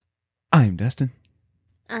I'm Dustin.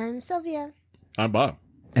 I'm Sylvia. I'm Bob.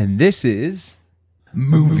 And this is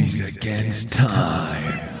Movies Against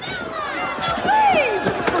Time. Please!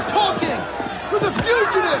 This is for talking to the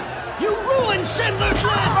fugitive! You ruined Schindler's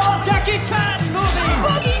List! Jackie Chan movie!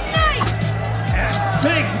 Boogie Nights! And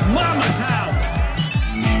Big Mama's House!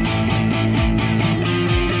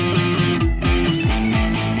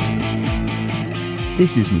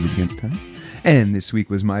 This is Movies Against Time. And this week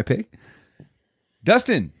was my pick.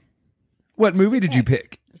 Dustin, what movie did you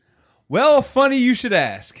pick? Well, funny you should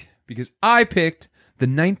ask, because I picked the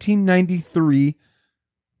 1993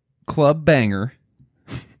 club banger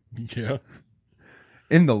Yeah.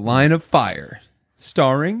 In the Line of Fire,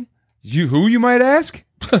 starring who you might ask?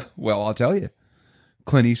 Well, I'll tell you.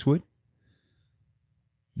 Clint Eastwood,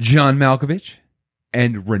 John Malkovich,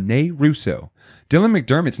 and Rene Russo. Dylan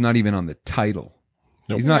McDermott's not even on the title.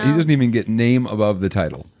 Nope. He's not. He doesn't even get name above the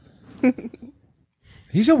title.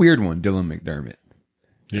 He's a weird one, Dylan McDermott.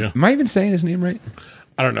 Yeah. Am I even saying his name right?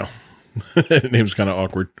 I don't know. The name's kind of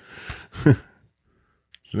awkward. The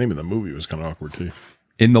name of the movie was kind of awkward, too.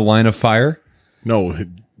 In the Line of Fire? No,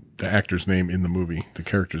 the actor's name in the movie. The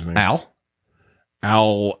character's name. Al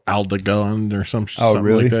Aldegon or something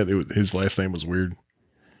really? like that. His last name was weird.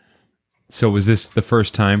 So was this the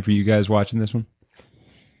first time for you guys watching this one?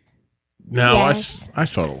 No, Yes. I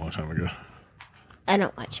saw it a long time ago. I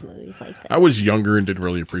don't watch movies like this. I was younger and didn't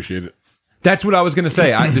really appreciate it. That's what I was going to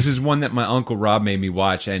say. This is one that my Uncle Rob made me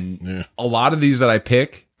watch, and Yeah. a lot of these that I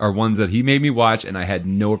pick are ones that he made me watch, and I had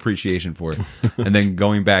no appreciation for it. And then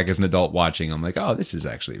going back as an adult watching, I'm like, oh, this is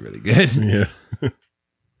actually really good. Yeah.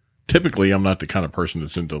 Typically, I'm not the kind of person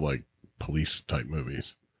that's into like police type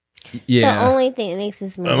movies. Yeah. The only thing that makes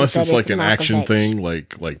this movie Unless good it's is like an action Malkovich. thing,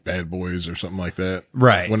 like Bad Boys or something like that.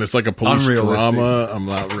 Right. When it's like a police Unrealistic. drama, I'm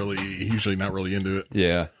usually not really into it.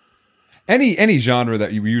 Yeah. Any genre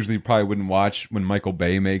that you usually probably wouldn't watch when Michael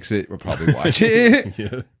Bay makes it, we'll probably watch it.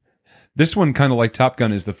 Yeah. This one, kind of like Top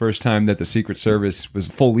Gun, is the first time that the Secret Service was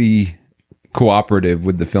fully cooperative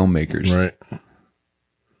with the filmmakers. Right.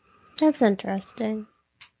 That's interesting.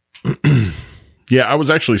 Yeah, I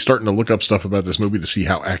was actually starting to look up stuff about this movie to see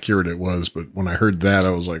how accurate it was, but when I heard that, I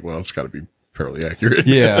was like, well, it's got to be fairly accurate.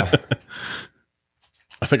 Yeah.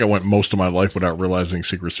 I think I went most of my life without realizing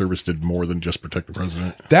Secret Service did more than just protect the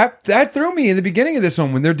president. That threw me in the beginning of this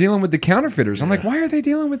one when they're dealing with the counterfeiters. I'm like, why are they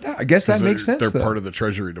dealing with that? I guess that makes sense. They're though. part of the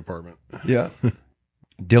Treasury Department. Yeah.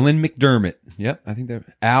 Dylan McDermott. Yep, I think they're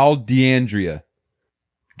Al DeAndrea.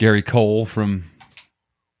 Gary Cole from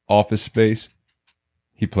Office Space.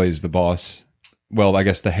 He plays the boss. Well, I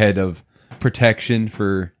guess the head of protection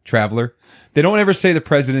for Traveler. They don't ever say the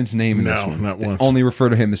president's name in this No, one. not They once. only refer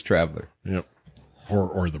to him as Traveler. Yep.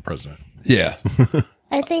 Or the president. Yeah.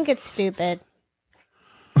 I think it's stupid.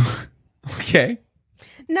 Okay.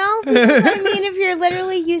 No, because I mean, if you're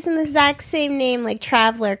literally using the exact same name like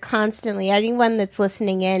Traveler constantly, anyone that's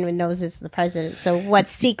listening in knows it's the president. So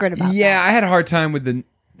what's secret about Yeah, that? I had a hard time with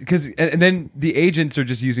because and then the agents are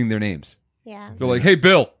just using their names. Yeah. They're like, "Hey,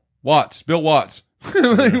 Bill Watts. Like,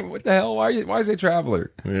 what the hell? Why is he a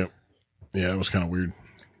Traveler?" Yeah. Yeah, it was kind of weird.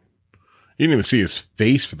 You didn't even see his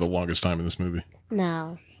face for the longest time in this movie.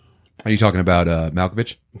 No. Are you talking about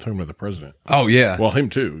Malkovich? I'm talking about the president. Oh yeah. Well, him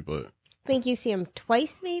too, but I think you see him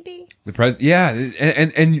twice, maybe? The president, yeah,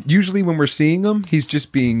 and usually when we're seeing him, he's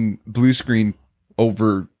just being blue screen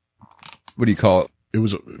over. What do you call it? it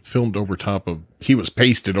was filmed over top of, he was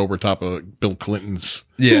pasted over top of Bill Clinton's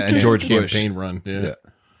and George Bush campaign run. Yeah.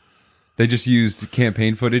 They just used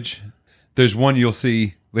campaign footage. There's one you'll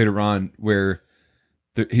see later on where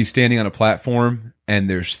he's standing on a platform and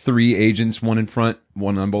there's three agents, one in front,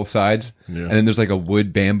 one on both sides, Yeah. and then there's like a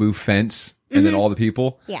wood bamboo fence, and then all the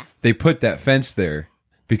people. Yeah. They put that fence there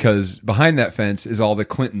because behind that fence is all the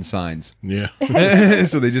Clinton signs. Yeah.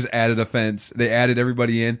 So they just added a fence. They added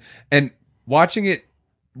everybody in, and watching it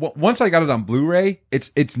once I got it on Blu-ray,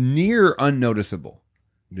 it's near unnoticeable.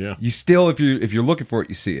 Yeah. You still, if you're looking for it,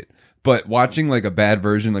 you see it. But watching like a bad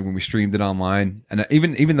version, like when we streamed it online, and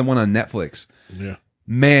even the one on Netflix, Yeah.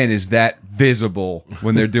 man, is that visible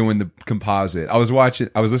when they're doing the composite. I was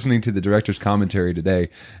listening to the director's commentary today,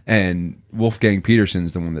 and Wolfgang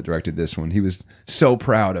Petersen's the one that directed this one. He was so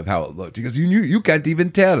proud of how it looked. He goes, you can't even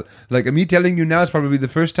tell. Like, me telling you now is probably the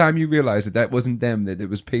first time you realize that wasn't them, that it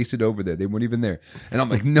was pasted over there. They weren't even there. And I'm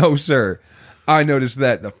like, no, sir. I noticed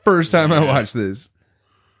that the first time I watched this.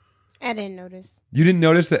 I didn't notice. You didn't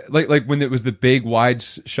notice that, like when it was the big wide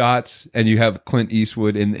shots, and you have Clint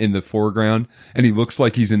Eastwood in the foreground, and he looks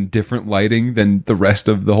like he's in different lighting than the rest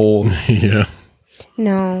of the whole. Yeah.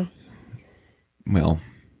 No. Well,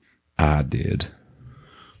 I did.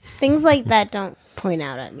 Things like that don't point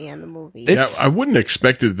out at me in the movie. Yeah, I wouldn't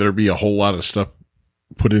expected there to be a whole lot of stuff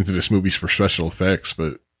put into this movie for special effects,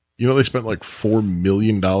 but they spent like $4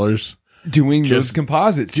 million doing those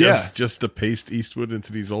composites. Just to paste Eastwood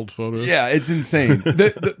into these old photos. Yeah, it's insane.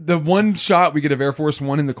 The one shot we get of Air Force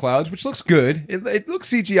One in the clouds, which looks good. It looks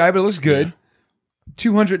CGI, but it looks good.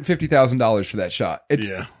 $250,000 for that shot.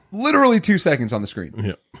 It's literally 2 seconds on the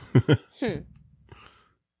screen. Yeah.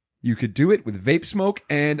 You could do it with vape smoke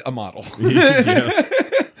and a model. Yeah.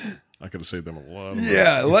 I could have saved them a lot.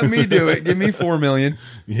 Yeah, let me do it. Give me $4 million.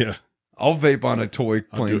 Yeah. I'll vape on a toy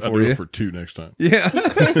plane I'll for do you. it for 2 next time. Yeah.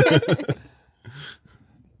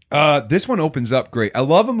 This one opens up great. I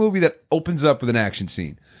love a movie that opens up with an action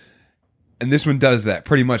scene. And this one does that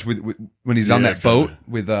pretty much with when he's on that boat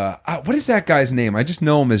with what is that guy's name? I just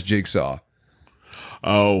know him as Jigsaw.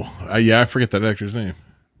 Oh, I forget that actor's name.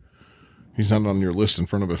 He's not on your list in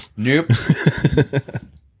front of us. Nope.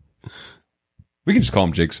 We can just call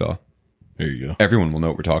him Jigsaw. There you go. Everyone will know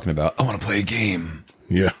what we're talking about. I want to play a game.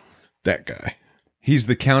 Yeah, that guy. He's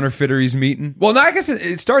the counterfeiter he's meeting. Well, no, I guess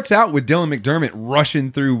it starts out with Dylan McDermott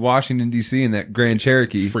rushing through Washington, D.C. in that Grand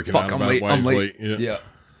Cherokee. Freaking out about why he's late. Yeah.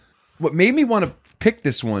 What made me want to pick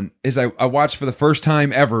this one is I watched for the first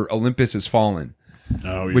time ever Olympus Has Fallen,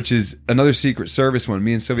 which is another Secret Service one.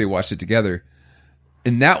 Me and Sylvia watched it together.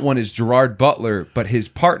 And that one is Gerard Butler, but his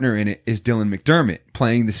partner in it is Dylan McDermott,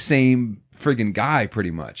 playing the same friggin' guy pretty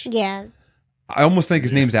much. Yeah. I almost think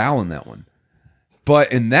his name's Al in that one.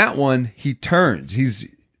 But in that one, he turns. He's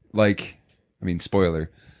like, spoiler,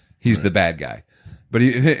 he's the bad guy. But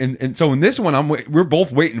and so in this one, we're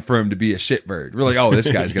both waiting for him to be a shitbird. We're like, oh,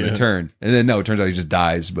 this guy's going to turn. And then, no, it turns out he just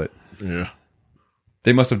dies. But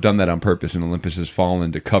they must have done that on purpose in Olympus Has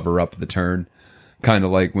Fallen to cover up the turn. Kind of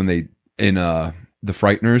like when they, in The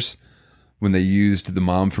Frighteners, when they used the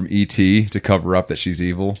mom from E.T. to cover up that she's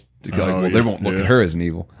evil. They won't look at her as an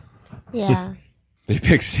evil. Yeah. He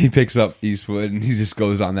picks up Eastwood and he just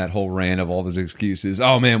goes on that whole rant of all his excuses.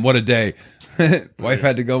 Oh man, what a day. Wife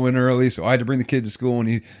had to go in early, so I had to bring the kid to school,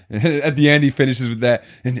 and at the end he finishes with that,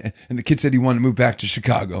 and the kid said he wanted to move back to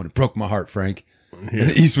Chicago, and it broke my heart, Frank. Yeah.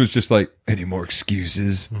 And Eastwood's just like, any more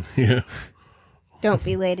excuses? Yeah. Don't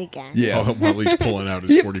be late again. Yeah. While he's pulling out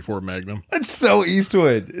his 44 Magnum. That's so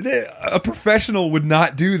Eastwood. A professional would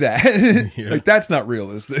not do that. Like, that's not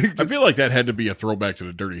realistic. I feel like that had to be a throwback to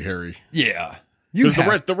the Dirty Harry. Yeah.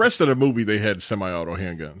 Because the rest of the movie, they had semi-auto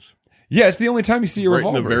handguns. Yeah, it's the only time you see a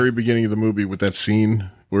revolver. In the very beginning of the movie with that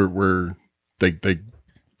scene where they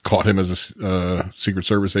caught him as a Secret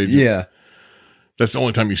Service agent. Yeah. That's the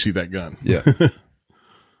only time you see that gun. Yeah.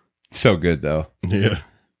 So good, though. Yeah.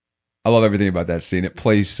 I love everything about that scene. It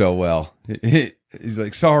plays so well. He's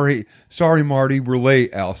like, sorry, Marty, we're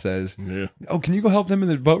late, Al says. Yeah. Oh, can you go help them in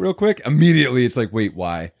the boat real quick? Immediately, it's like, wait,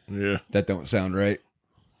 why? Yeah. That don't sound right.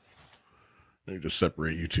 Let me just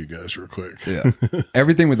separate you two guys real quick. Yeah.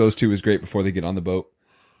 Everything with those two is great before they get on the boat.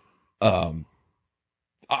 What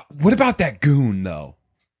about that goon, though?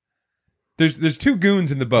 There's two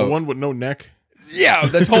goons in the boat. The one with no neck? Yeah,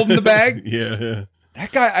 that's holding the bag? Yeah.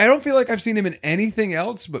 That guy, I don't feel like I've seen him in anything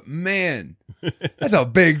else, but man, that's a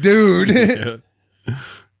big dude. Yeah,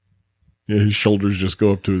 his shoulders just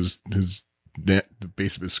go up to his the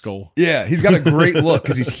base of his skull. Yeah, he's got a great look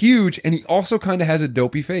because he's huge, and he also kind of has a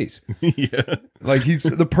dopey face. Yeah. Like, he's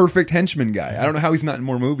the perfect henchman guy. I don't know how he's not in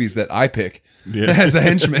more movies that I pick as a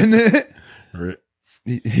henchman. Right.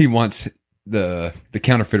 He wants, the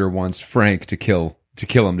counterfeiter wants Frank to kill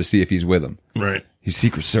him to see if he's with him. Right. He's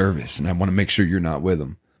Secret Service, and I want to make sure you're not with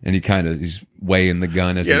him. And he's weighing the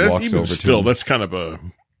gun as he walks over to him. That's kind of a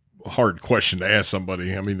hard question to ask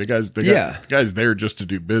somebody. I mean, the guy's there just to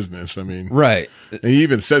do business. I mean, right. And he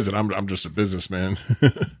even says it. I'm just a businessman.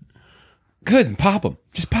 Good, and pop him.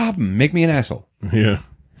 Just pop him. Make me an asshole. Yeah.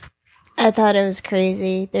 I thought it was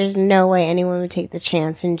crazy. There's no way anyone would take the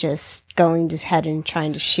chance and just going to head and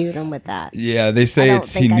trying to shoot him with that. Yeah, they say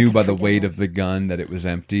he knew by the weight of the gun that it was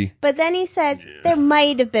empty. But then he says there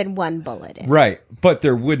might have been one bullet in it. Right, but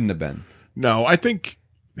there wouldn't have been. No, I think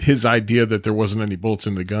his idea that there wasn't any bullets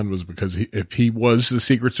in the gun was because if he was the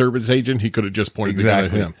Secret Service agent, he could have just pointed the gun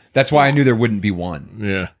at him. That's why I knew there wouldn't be one.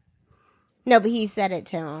 Yeah. No, but he said it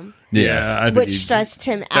to him. Yeah, I think which stressed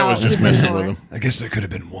him out. That was just messing with him. I guess there could have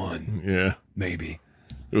been one. Yeah. Maybe.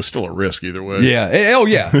 It was still a risk either way. Yeah. Oh,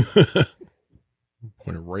 yeah.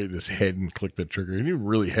 Went right at his head and clicked the trigger. He didn't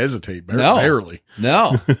really hesitate. No. Barely.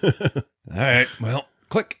 No. All right. Well,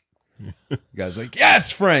 click. The guy's like, yes,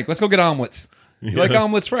 Frank. Let's go get omelets. You like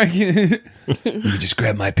omelets, Frank? You just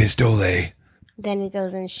grab my pistole. Then he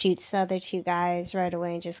goes and shoots the other two guys right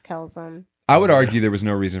away and just kills them. I would argue there was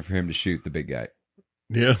no reason for him to shoot the big guy.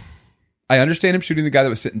 Yeah. I understand him shooting the guy that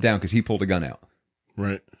was sitting down because he pulled a gun out.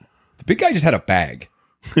 Right. The big guy just had a bag.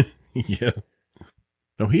 Yeah.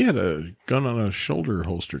 No, he had a gun on a shoulder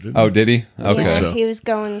holster, didn't Oh, he? did he? Okay. Yeah, so. he was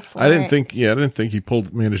going for I didn't it. think he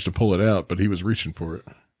managed to pull it out, but he was reaching for it.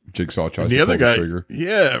 Jigsaw tries The to other pull guy, the trigger.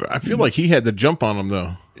 yeah, I feel like he had the jump on him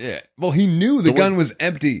though. Yeah. Well, he knew the way- gun was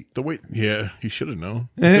empty. The way, yeah, he should have known.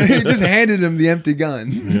 He just handed him the empty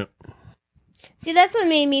gun. Yeah. See, that's what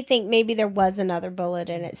made me think maybe there was another bullet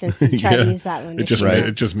in it since he tried to use that one. It just Right.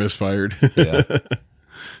 it just misfired. Yeah.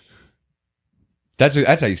 That's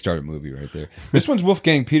how you start a movie right there. This one's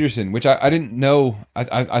Wolfgang Peterson, which I didn't know.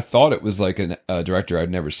 I thought it was like a director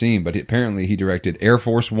I'd never seen, but apparently he directed Air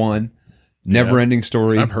Force One, Never Ending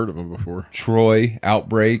Story, I've heard of him before. Troy,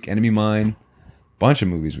 Outbreak, Enemy Mine, bunch of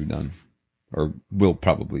movies we've done, or will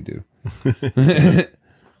probably do.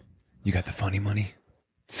 You got the funny money.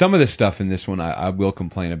 Some of the stuff in this one I will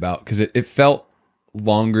complain about because it felt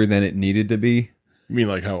longer than it needed to be. You mean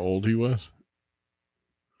like how old he was?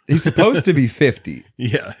 He's supposed to be 50.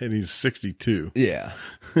 Yeah, and he's 62. Yeah.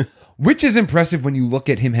 Which is impressive when you look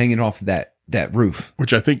at him hanging off that roof.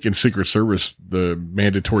 Which I think in Secret Service, the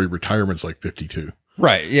mandatory retirement's like 52.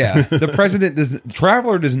 Right, yeah. The president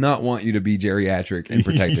Traveler does not want you to be geriatric and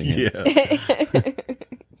protecting him. Yeah.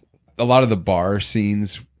 A lot of the bar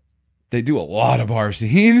scenes, they do a lot of bar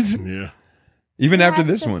scenes. Yeah. Even He after has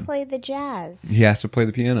this to one. play the jazz. He has to play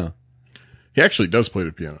the piano. He actually does play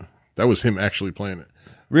the piano. That was him actually playing it.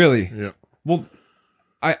 Really? Yeah. Well,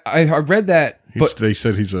 I read that, but They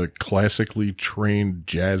said he's a classically trained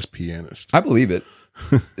jazz pianist. I believe it.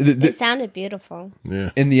 It sounded beautiful.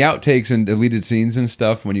 Yeah. In the outtakes and deleted scenes and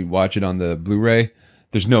stuff, when you watch it on the Blu-ray,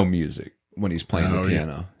 there's no music when he's playing Oh, the yeah.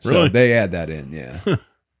 piano. So Really? they add that in, yeah.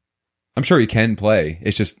 I'm sure he can play.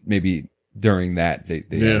 It's just maybe during that they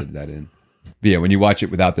Yeah. added that in. But yeah, when you watch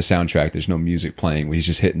it without the soundtrack, there's no music playing. He's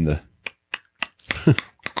just hitting the...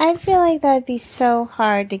 I feel like that'd be so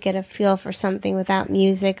hard to get a feel for something without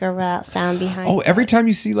music or without sound behind Oh, it. every time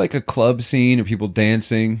you see like a club scene or people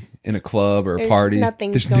dancing in a club or a There's party,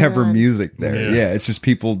 nothing there's going never on. music there. Yeah. Yeah, it's just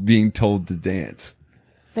people being told to dance.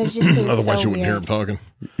 That just seems Otherwise, so you wouldn't hear weird. him talking.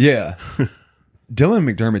 Yeah. Dylan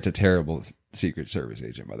McDermott's a terrible Secret Service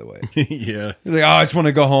agent, by the way. Yeah. He's like, oh, I just want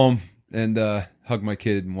to go home and hug my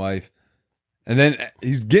kid and wife. And then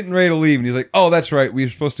he's getting ready to leave, and he's like, oh, that's right. We were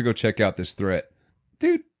supposed to go check out this threat.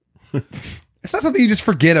 Dude, it's not something you just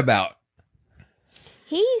forget about.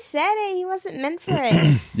 He said it. He wasn't meant for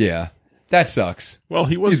it. Yeah, that sucks. Well,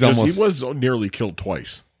 he was He's he was nearly killed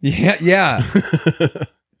twice. Yeah, yeah.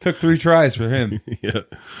 Took 3 tries for him. Yeah.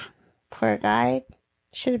 Poor guy.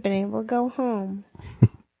 Should have been able to go home.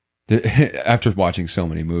 After watching so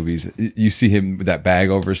many movies, you see him with that bag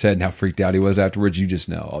over his head and how freaked out he was afterwards. You just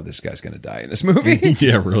know, oh, this guy's going to die in this movie.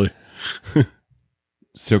 Yeah, really.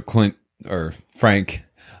 So Frank,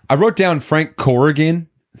 I wrote down Frank Corrigan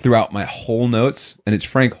throughout my whole notes, and it's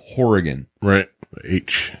Frank Horrigan. Right. The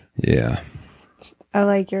H. Yeah. I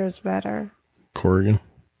like yours better. Corrigan.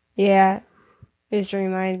 Yeah. It just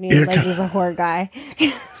reminds me Yeah, of like he's a whore guy.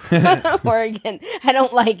 Oregon. I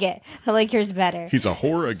don't like it. I like yours better. He's a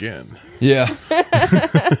whore again. Yeah.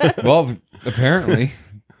 Well, apparently,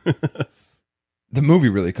 the movie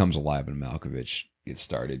really comes alive when Malkovich gets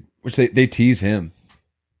started, which they tease him.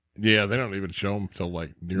 Yeah, they don't even show him till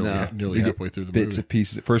like nearly We get halfway through the bits movie. of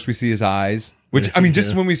pieces. First, we see his eyes, which I mean,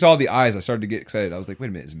 just when we saw the eyes, I started to get excited. I was like, "Wait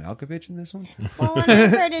a minute, is Malkovich in this one?" Well, when I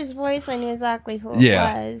heard his voice, I knew exactly who it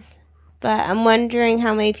Yeah. was. But I'm wondering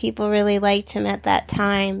how many people really liked him at that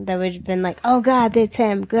time that would have been like, oh, God, that's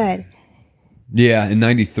him. Good. Yeah, in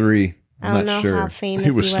 '93. I I'm don't not know sure. how famous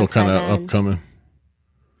He was still kind of upcoming.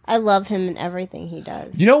 I love him in everything he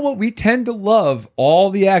does. You know what? We tend to love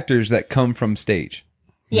all the actors that come from stage,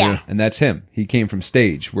 Yeah. and that's him. He came from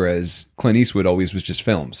stage, whereas Clint Eastwood always was just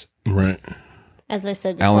films. Right. As I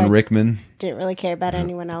said before, Alan I Rickman. didn't really care about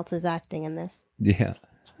anyone else's acting in this. Yeah.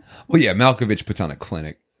 Well, yeah, Malkovich puts on a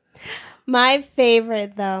clinic. My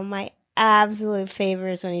favorite, though, my absolute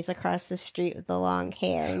favorite is when he's across the street with the long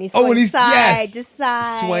hair and he's going when he's side to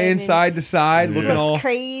side. swaying and side to side, Yeah. looking looks all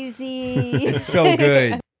crazy. It's so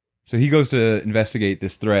good. So he goes to investigate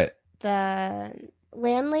this threat. The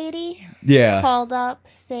landlady Yeah. called up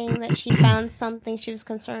saying that she found something she was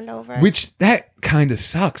concerned over. Which that kind of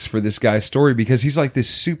sucks for this guy's story because he's like this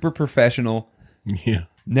super professional, Yeah.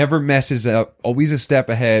 never messes up, always a step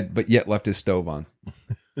ahead, but yet left his stove on.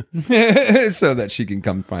 So that she can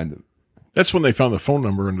come find him. That's when they found the phone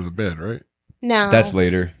number under the bed, right? No. That's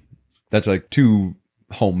later. That's like 2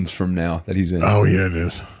 homes from now that he's in. Oh, yeah, it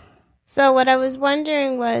is. So what I was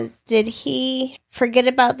wondering was, did he forget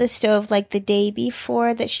about the stove like the day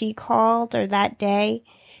before that she called or that day?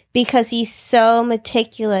 because he's so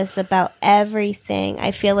meticulous about everything.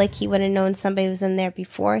 I feel like he would have known somebody was in there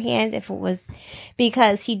beforehand if it was,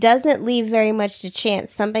 because he doesn't leave very much to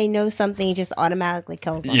chance. Somebody knows something, he just automatically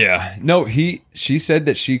kills them. Yeah. No, she said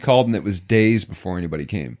that she called and it was days before anybody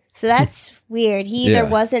came. So that's weird. He either Yeah.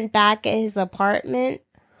 wasn't back at his apartment,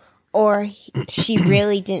 or she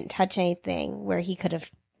really didn't touch anything where he could have,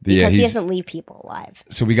 But yeah, because he he's- doesn't leave people alive.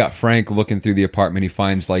 So we got Frank looking through the apartment. He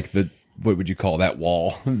finds like what would you call that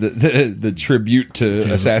wall? The tribute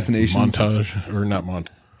to assassination. Montage, or not montage.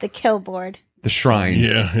 The kill board. The shrine.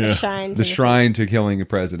 Yeah, The yeah. shrine. The shrine to killing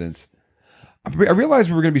presidents. I realized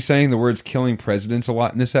we were going to be saying the words killing presidents a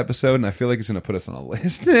lot in this episode, and I feel like it's going to put us on a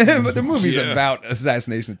list. But the movie's Yeah. about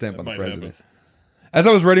assassination attempt on the might president. As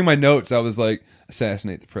I was writing my notes, I was like,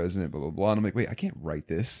 assassinate the president, blah, blah, blah. And I'm like, wait, I can't write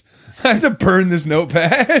this. I have to burn this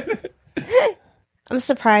notepad. I'm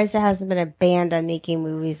surprised there hasn't been a ban on making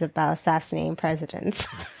movies about assassinating presidents.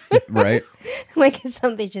 Right? Like, it's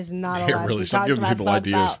something just not Yeah, allowed really, to be stop talked giving about. people thought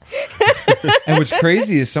ideas. about. And what's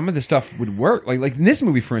crazy is some of the stuff would work. Like in this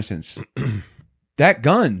movie, for instance, that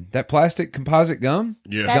gun, that plastic composite gun.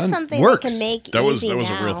 Yeah, That's gun something works. they can make that was easy a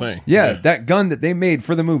now. real thing. Yeah, that gun that they made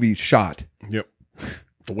for the movie shot. Yep.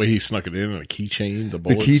 The way he snuck it in a keychain, the The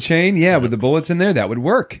bullets. keychain, yeah, with the bullets in there, that would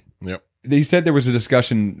work. Yep. They said there was a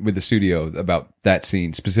discussion with the studio about that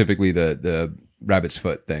scene, specifically the rabbit's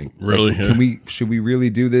foot thing. Really? Like, Yeah. should we really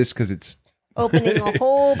do this? Because it's, Opening a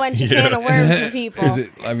whole bunch of can of worms for people. is it,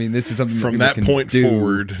 I mean, this is something From people that can point do.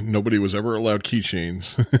 forward, nobody was ever allowed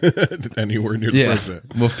keychains anywhere near the Yeah,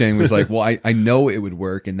 president. Wolfgang was like, well, I know it would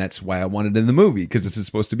work, and that's why I wanted it in the movie, because this is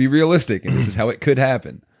supposed to be realistic, and this is how it could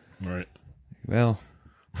happen. Right. Well,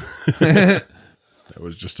 That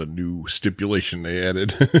was just a new stipulation they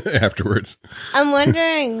added afterwards. I'm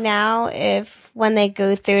wondering now if when they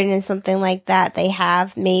go through it and something like that,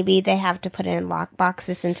 maybe they have to put it in lock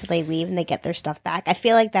boxes until they leave and they get their stuff back. I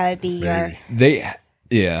feel like that would be your Maybe.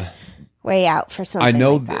 yeah. way out for something I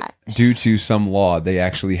know like that. due to some law, they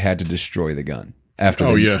actually had to destroy the gun after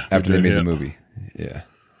Oh, they, yeah, after they they did, made the yeah. movie. Yeah.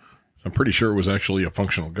 I'm pretty sure it was actually a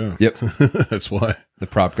functional gun. Yep. That's why. The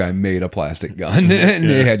prop guy made a plastic gun, and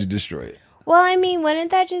they had to destroy it. Well, I mean, wouldn't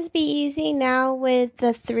that just be easy now with the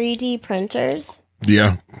 3D printers?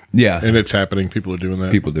 Yeah. Yeah. And it's happening. People are doing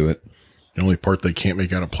that. People do it. The only part they can't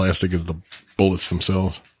make out of plastic is the bullets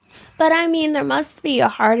themselves. But I mean, there must be a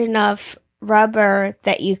hard enough rubber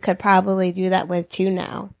that you could probably do that with too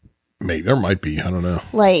now. Maybe there might be. I don't know.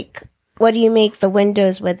 Like, what do you make the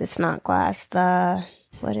windows with? It's not glass.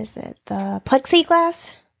 What is it? The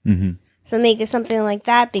plexiglass? Mm-hmm. So make it something like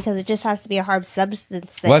that because it just has to be a hard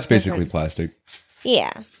substance. Well, that's doesn't- basically plastic.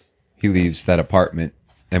 Yeah. He leaves that apartment,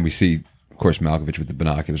 and we see, of course, Malkovich with the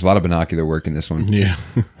binoculars. A lot of binocular work in this one. Yeah.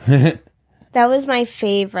 That was my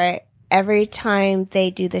favorite. Every time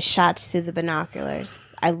they do the shots through the binoculars.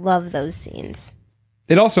 I love those scenes.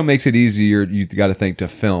 It also makes it easier, you got to think, to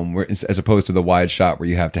film, as opposed to the wide shot where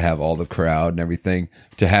you have to have all the crowd and everything.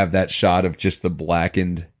 To have that shot of just the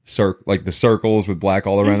blackened like the circles with black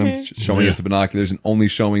all around them, showing us the binoculars and only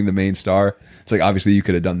showing the main star. It's like, obviously you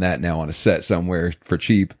could have done that now on a set somewhere for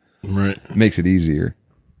cheap. Right. It makes it easier.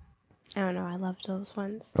 I don't know. I love those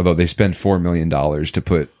ones. Although they spent $4 million to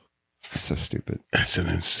put, that's so stupid. That's an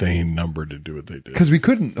insane number to do what they did. Because we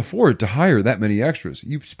couldn't afford to hire that many extras.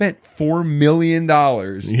 You spent $4 million.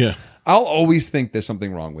 Yeah. I'll always think there's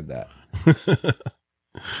something wrong with that.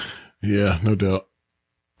 Yeah, no doubt.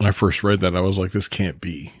 When I first read that, I was like, this can't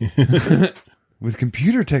be. With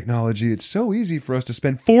computer technology, it's so easy for us to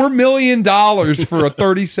spend $4 million for a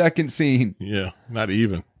 30-second scene. Yeah, not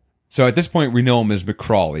even. So at this point, we know him as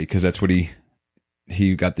McCrawley because that's what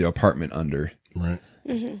he got the apartment under. Right.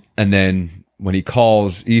 And then when he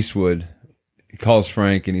calls Eastwood, he calls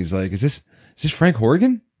Frank and he's like, is this Frank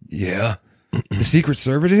Horgan? Yeah. The Secret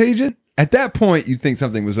Service agent? At that point, you'd think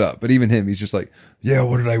something was up. But even him, he's just like, yeah,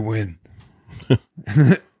 what did I win?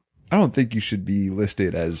 I don't think you should be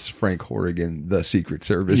listed as Frank Horgan, the Secret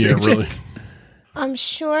Service Yeah, agent. really. I'm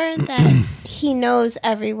sure that he knows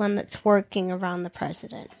everyone that's working around the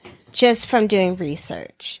president just from doing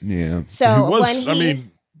research. Yeah. So He was, when he, I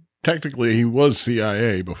mean, technically he was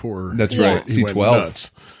CIA before. That's Yeah. right. he went C-12.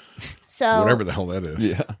 nuts. so Whatever the hell that is.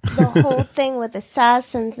 Yeah. the whole thing with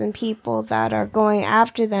assassins and people that are going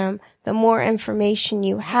after them, the more information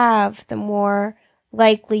you have, the more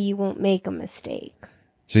likely you won't make a mistake.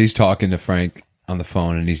 So he's talking to Frank on the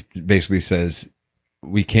phone and he basically says,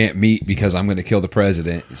 we can't meet because I'm going to kill the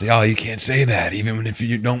president. He's like, oh, you can't say that. Even if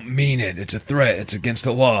you don't mean it, it's a threat. It's against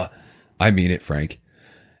the law. I mean it, Frank.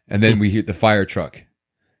 And then we hear the fire truck.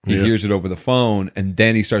 He Yeah. hears it over the phone and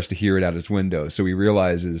then he starts to hear it out his window. So he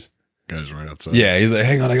realizes guy's right outside. Yeah, he's like,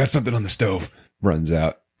 hang on, I got something on the stove. Runs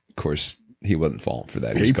out. Of course, he wasn't falling for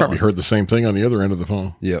that. Yeah, he probably heard the same thing on the other end of the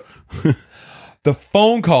phone. Yep. The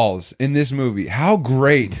phone calls in this movie, how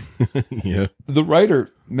great. Yeah. The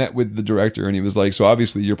writer met with the director and he was like, so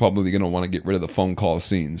obviously you're probably going to want to get rid of the phone call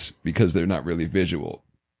scenes because they're not really visual.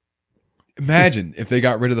 Imagine if they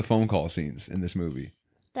got rid of the phone call scenes in this movie.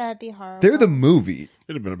 That'd be horrible. They're the movie.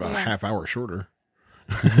 It'd have been about a half hour shorter.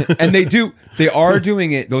 And they are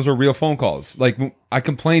doing it. Those are real phone calls. Like I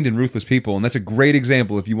complained in Ruthless People, and that's a great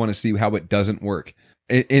example if you want to see how it doesn't work.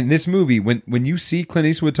 In this movie, when you see Clint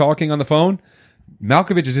Eastwood talking on the phone,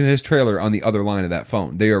 Malkovich is in his trailer on the other line of that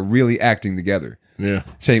phone. They are really acting together. Yeah.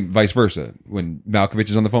 Same vice versa. When Malkovich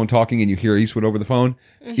is on the phone talking and you hear Eastwood over the phone,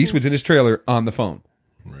 Eastwood's in his trailer on the phone.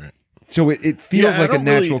 Right. So it feels like a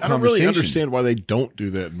natural conversation. I don't really understand why they don't do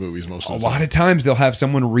that in movies most of the time. A lot of times they'll have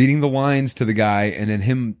someone reading the lines to the guy and then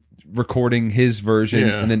him recording his version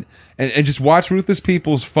and then and just watch Ruthless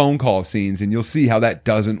People's phone call scenes and you'll see how that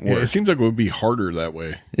doesn't work. Yeah, it seems like it would be harder that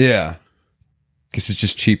way. Yeah. Because it's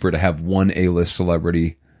just cheaper to have one A-list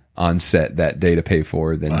celebrity on set that day to pay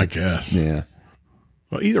for than I guess. Yeah.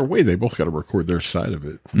 Well, either way, they both got to record their side of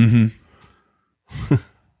it. Mm-hmm.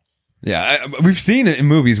 Yeah, we've seen it in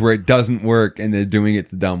movies where it doesn't work and they're doing it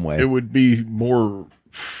the dumb way. It would be more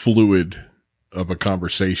fluid of a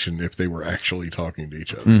conversation if they were actually talking to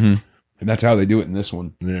each other. Mm-hmm. And that's how they do it in this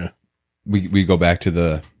one. Yeah. We go back to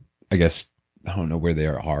the, I guess, I don't know where they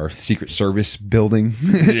are, Secret Service building.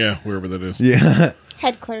 Yeah, wherever that is. Yeah.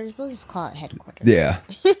 Headquarters. We'll just call it headquarters. Yeah.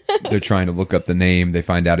 They're trying to look up the name. They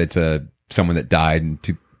find out it's someone that died in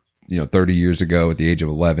 30 years ago at the age of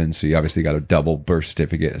 11. So you obviously got a double birth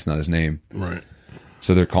certificate. It's not his name. Right.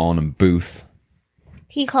 So they're calling him Booth.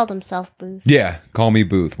 He called himself Booth. Yeah. Call me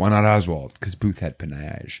Booth. Why not Oswald? Because Booth had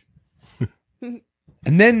panache. And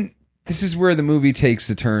then this is where the movie takes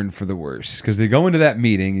a turn for the worse. Because they go into that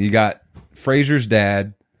meeting. You got Fraser's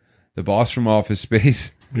dad, the boss from Office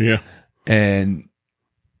Space. Yeah. And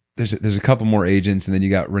there's a couple more agents. And then you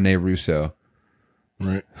got Rene Russo.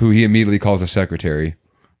 Right. Who he immediately calls a secretary.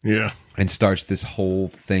 Yeah. And starts this whole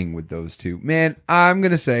thing with those two. Man, I'm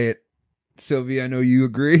going to say it. Sylvia, I know you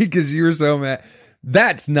agree because you were so mad.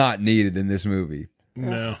 That's not needed in this movie.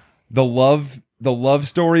 No. The love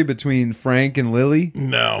story between Frank and Lily.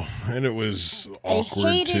 No. And it was awkward,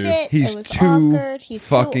 I hated too. it. He's it was too awkward. He's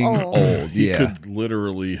fucking too old. He Yeah. could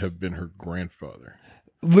literally have been her grandfather.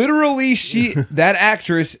 Literally, that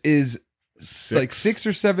actress is like 6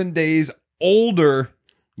 or 7 days older.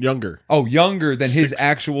 Younger. Oh, younger than his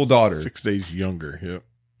actual daughter. 6 days younger.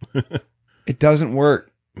 Yep. It doesn't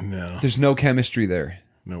work. No. There's no chemistry there.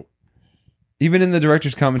 Nope. Even in the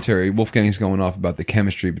director's commentary, Wolfgang's going off about the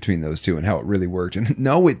chemistry between those two and how it really worked. And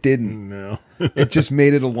no, it didn't. No. It just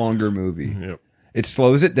made it a longer movie. Yep. It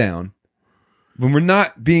slows it down. When we're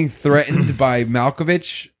not being threatened by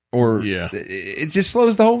Malkovich, or it just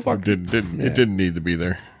slows the whole It fucking. It didn't need to be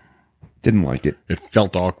there. Didn't like it. It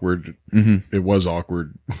felt awkward. Mm-hmm. It was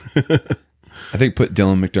awkward. I think put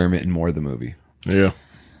Dylan McDermott in more of the movie. Yeah.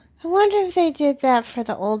 I wonder if they did that for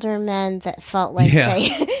the older men that felt like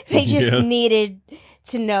they just needed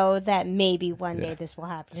to know that maybe one day this will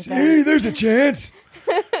happen to them. Hey, there's a chance.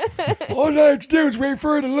 All I have to do is wait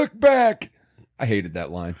for her to look back. I hated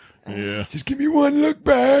that line. Yeah. Just give me one look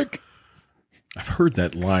back. I've heard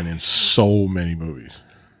that line in so many movies.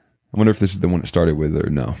 I wonder if this is the one it started with or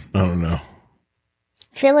no. I don't know.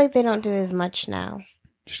 I feel like they don't do as much now.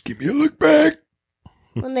 Just give me a look back.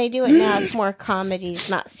 When they do it now, it's more comedy. It's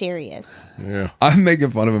not serious. Yeah. I'm making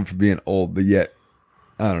fun of him for being old, but yet,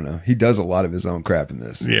 I don't know. He does a lot of his own crap in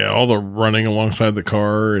this. Yeah, all the running alongside the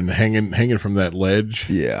car and hanging from that ledge.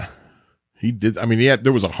 Yeah. He did. I mean,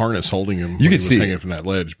 there was a harness holding him. You could when he was see hanging it. from that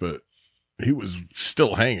ledge, but he was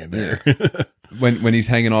still hanging there. When he's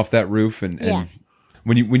hanging off that roof and Yeah.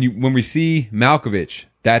 when we see Malkovich,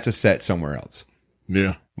 that's a set somewhere else.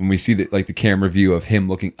 Yeah. When we see the camera view of him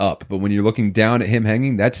looking up, but when you're looking down at him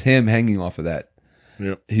hanging, that's him hanging off of that.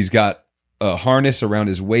 Yep. He's got a harness around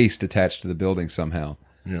his waist attached to the building somehow,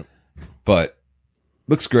 Yep. but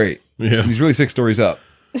looks great. Yeah. And he's really 6 stories up.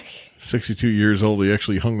 62 years old. He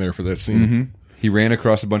actually hung there for that scene. Mm-hmm. He ran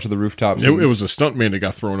across a bunch of the rooftops. It was a stuntman that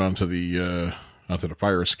got thrown onto the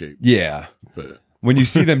fire escape. Yeah. But When you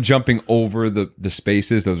see them jumping over the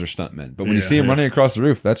spaces, those are stuntmen. But when you see him running across the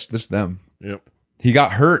roof, that's just them. yep. He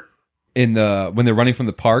got hurt when they're running from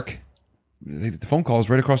the park. The phone call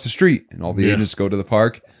is right across the street, and all the agents go to the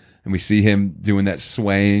park, and we see him doing that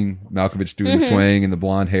swaying. Malkovich doing the swaying and the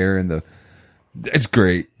blonde hair and it's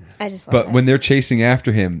great. I just love But that. when they're chasing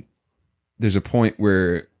after him, there's a point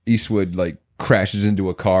where Eastwood crashes into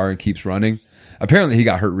a car and keeps running. Apparently, he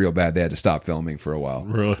got hurt real bad. They had to stop filming for a while.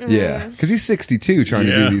 Really? Yeah, because he's 62 trying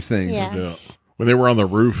to Yeah. do these things. Yeah. Yeah. When they were on the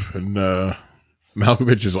roof and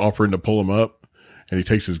Malkovich is offering to pull him up, and he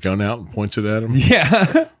takes his gun out and points it at him.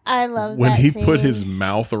 Yeah. I love When that he scene. put his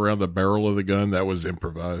mouth around the barrel of the gun, that was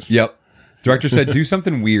improvised. Yep. Director said, do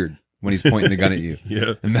something weird when he's pointing the gun at you.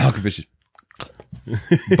 Yeah. And Malkovich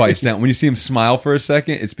bites down. When you see him smile for a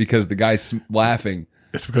second, it's because the guy's laughing.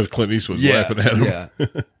 It's because Clint Eastwood's laughing at him. Yeah.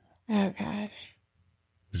 Oh god.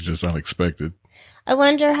 It's just unexpected. I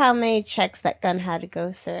wonder how many checks that gun had to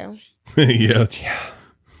go through. Yeah.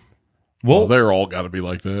 Well, Well, they're all got to be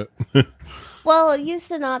like that. Well, it used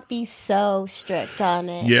to not be so strict on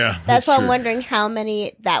it. Yeah, That's that's why I'm true. wondering how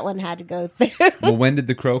many that one had to go through. well, when did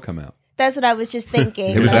The Crow come out? That's what I was just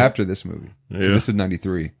thinking. It was Like, after this movie. Yeah. This is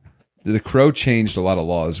 93. The Crow changed a lot of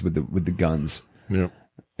laws with the guns Yeah.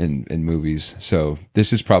 in movies. So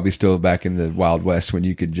this is probably still back in the Wild West when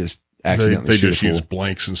you could just They accidentally shoot just a fool. use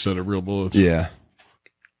blanks instead of real bullets. Yeah.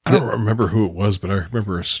 I don't remember who it was, but I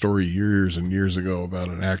remember a story years and years ago about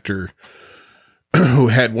an actor who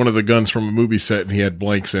had one of the guns from a movie set and he had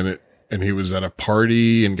blanks in it. And he was at a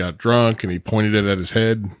party and got drunk and he pointed it at his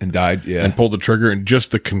head And died. Yeah. and pulled the trigger. And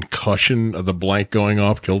just the concussion of the blank going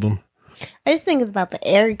off killed him. I just think about the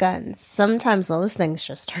air guns. Sometimes those things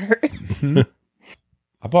just hurt.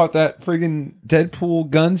 I bought that friggin' Deadpool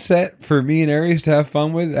gun set for me and Aries to have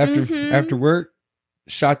fun with after work.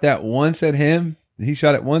 Shot that once at him. He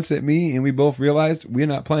shot it once at me, and we both realized we're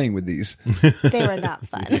not playing with these. They were not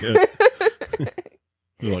fun.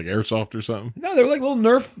 Like airsoft or something. No, they were like little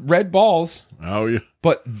Nerf red balls, Oh, yeah.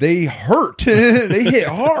 but they hurt. They hit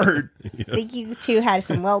hard. I think you two had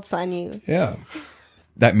some welts on you. Yeah.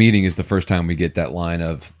 That meeting is the first time we get that line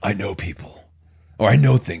of, I know people, or I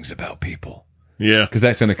know things about people. Yeah. Because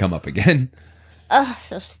that's going to come up again. Ugh,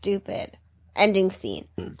 so stupid. Ending scene.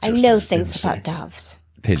 I Just know things insane. about doves.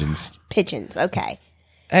 Pigeons. Pigeons, okay.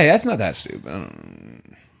 Hey, that's not that stupid.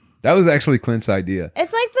 That was actually Clint's idea.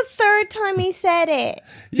 It's like the third time he said it.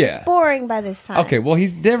 Yeah. It's boring by this time. Okay, well,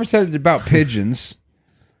 he's never said it about pigeons.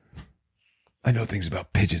 I know things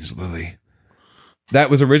about pigeons, Lily. That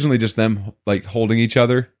was originally just them, like, holding each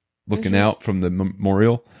other, looking out from the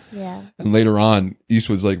memorial. Yeah. And later on,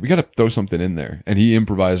 Eastwood's like, we got to throw something in there. And he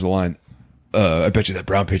improvised a line, I bet you that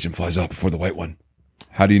brown pigeon flies out before the white one.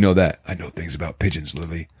 How do you know that? I know things about pigeons,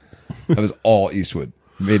 Lily. That was all Eastwood.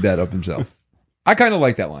 He made that up himself. I kind of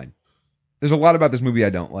like that line. There's a lot about this movie I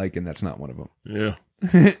don't like, and that's not one of them. Yeah.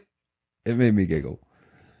 It made me giggle.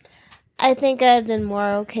 I think I'd been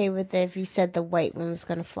more okay with it if he said the white one was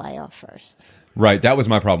going to fly off first. Right, that was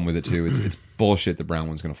my problem with it too. It's bullshit. The brown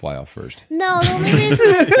one's gonna fly off first. No, the only reason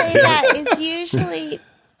I say that is usually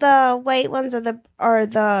the white ones or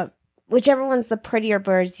the whichever one's the prettier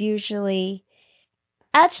birds usually.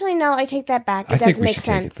 Actually, no, I take that back. It I think doesn't we make should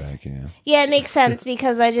sense. take it back. Yeah. Yeah, it makes sense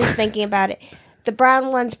because I just thinking about it. The brown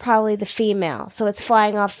one's probably the female, so it's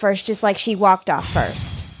flying off first, just like she walked off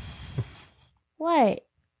first. What?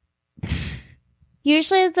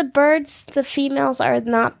 Usually the birds, the females are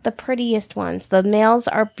not the prettiest ones. The males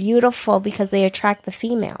are beautiful because they attract the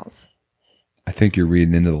females. I think you're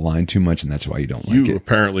reading into the line too much, and that's why you don't like You it.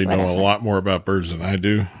 apparently know Whatever. a lot more about birds than I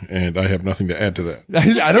do, and I have nothing to add to that.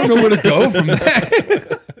 I don't know where to go from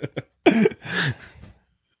that.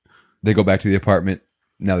 They go back to the apartment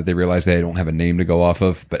now that they realize they don't have a name to go off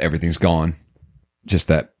of, but everything's gone. Just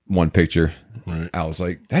that one picture. Right. Al's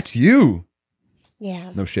like, "That's you."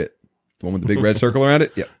 Yeah. No shit. The one with the big red circle around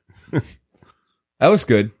it? Yep. That looks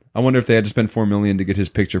good. I wonder if they had to spend $4 million to get his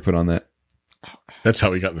picture put on that. That's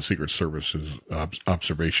how he got in the Secret Service, his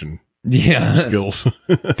observation Yeah. skills.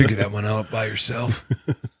 Figure that one out by yourself.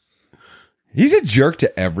 He's a jerk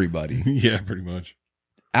to everybody. Yeah, pretty much.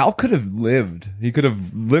 Al could have lived. He could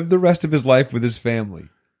have lived the rest of his life with his family.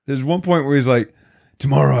 There's one point where he's like,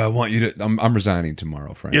 "Tomorrow, I want you to." I'm resigning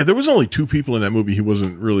tomorrow, Frank. Yeah, there was only two people in that movie he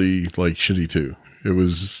wasn't really like shitty to. It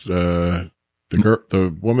was the girl,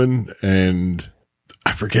 the woman, and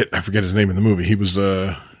I forget his name in the movie. He was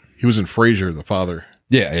in Frasier, the father.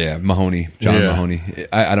 Yeah. Mahoney, John Yeah. Mahoney.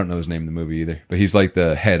 I don't know his name in the movie either, but he's like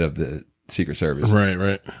the head of the Secret Service.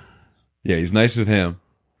 Right. Yeah, he's nice with him,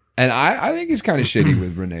 and I think he's kind of shitty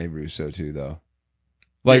with Rene Russo too, though.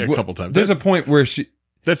 Like Yeah, a couple times. There's a point where she.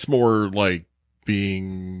 That's more like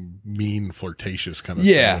being mean, flirtatious kind of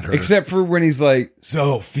Yeah, thing with her. except for when he's like,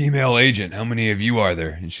 "So, female agent, how many of you are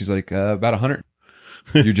there?" And she's like, "About 100."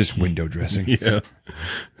 You're just window dressing. Yeah.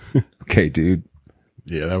 Okay, dude.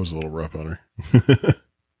 Yeah, that was a little rough on her.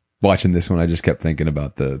 Watching this one, I just kept thinking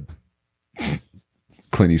about the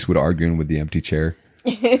Clint Eastwood arguing with the empty chair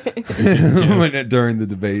during the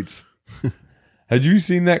debates. Had you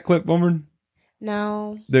seen that clip, Bummer?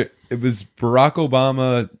 No. It was Barack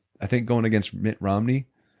Obama, I think, going against Mitt Romney,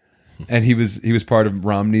 and he was part of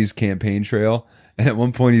Romney's campaign trail. And at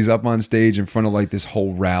one point, he's up on stage in front of like this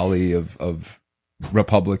whole rally of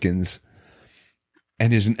Republicans,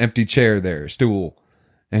 and there's an empty chair there, stool,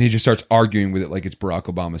 and he just starts arguing with it like it's Barack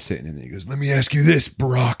Obama sitting in it. He goes, "Let me ask you this,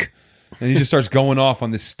 Barack," and he just starts going off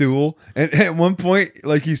on this stool. And at one point,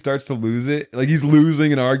 like he starts to lose it, like he's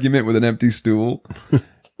losing an argument with an empty stool.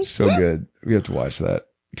 So good. We have to watch that.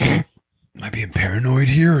 Am I being paranoid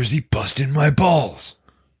here, or is he busting my balls?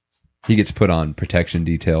 He gets put on protection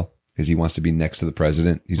detail because he wants to be next to the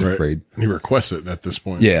president. He's afraid. He requests it at this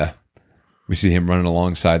point. Yeah. We see him running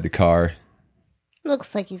alongside the car.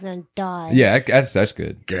 Looks like he's gonna die. Yeah, that's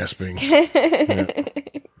good. Gasping. The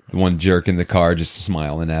one jerk in the car just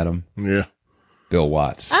smiling at him. Yeah. Bill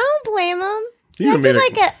Watts. I don't blame him. He You even have to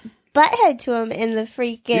made like a butthead to him in the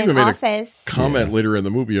He freaking even made a office. comment later in the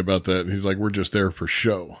movie about that. He's like, "We're just there for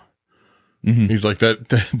show." Mhm. He's like,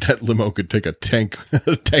 that limo could take a tank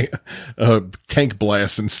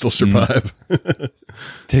blast and still survive.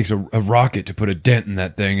 Takes a rocket to put a dent in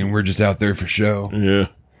that thing, and we're just out there for show. Yeah.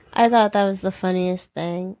 I thought that was the funniest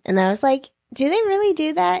thing. And I was like, do they really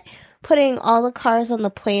do that? Putting all the cars on the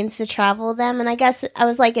planes to travel them? And I guess I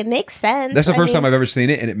was like, it makes sense. That's the first time mean, I've ever seen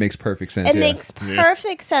it, and it makes perfect sense. It Yeah. makes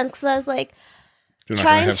perfect sense because I was like, They're not going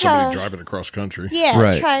Trying to have to- somebody driving across country. yeah,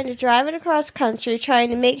 Right. trying to drive it across country, trying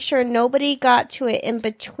to make sure nobody got to it in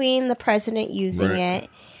between the president using Right. it,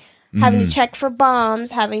 having to check for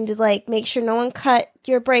bombs, having to like make sure no one cut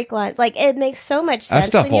your brake line. Like it makes so much That sense.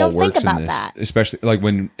 stuff and you all don't think works in about this, that. especially like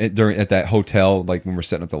when at that hotel, like when we're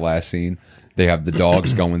setting up the last scene, they have the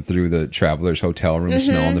dogs going through the traveler's hotel room,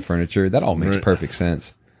 smelling the furniture. That all makes Right. perfect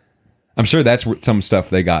sense. I'm sure that's some stuff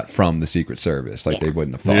they got from the Secret Service. Like they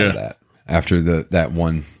wouldn't have thought of Yeah. that after that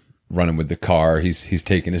one running with the car. He's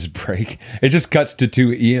taking his break. It just cuts to two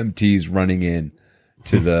EMTs running in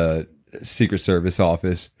to the Secret Service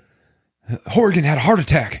office. Horgan had a heart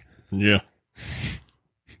attack. Yeah.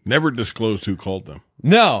 Never disclosed who called them.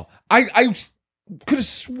 No, I could have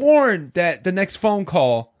sworn that the next phone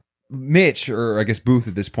call, Mitch, or I guess Booth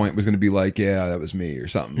at this point, was going to be like, yeah, that was me or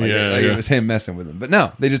something. Like, Yeah, like yeah. it was him messing with him. But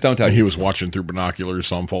no, they just don't tell He you. was watching through binoculars,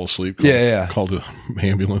 saw him fall asleep. Yeah. Called an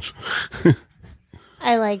ambulance.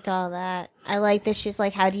 I liked all that. I liked that she's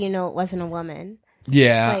like, how do you know it wasn't a woman?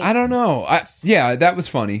 Yeah, Like- I don't know. Yeah, that was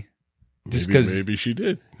funny. Just because, Maybe she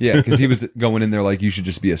did. yeah, because he was going in there like, you should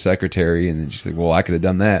just be a secretary. And then she's like, well, I could have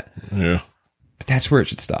done that. Yeah. But that's where it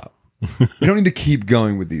should stop. You don't need to keep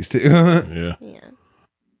going with these two. Yeah. Yeah.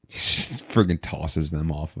 Just friggin' tosses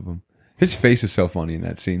them off of him. His face is so funny in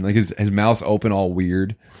that scene. Like his mouth's open all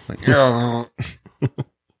weird. Like, the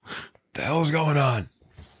hell's going on?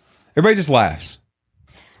 Everybody just laughs.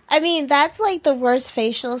 I mean, that's like the worst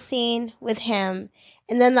facial scene with him.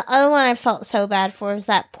 And then the other one I felt so bad for is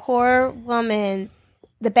that poor woman,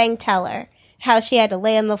 the bank teller, how she had to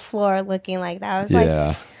lay on the floor looking like that. I was like,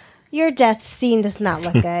 Yeah. your death scene does not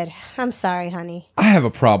look good. I'm sorry, honey. I have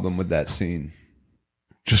a problem with that scene.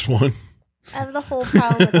 Just one. I have the whole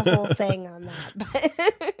problem with the whole thing on that.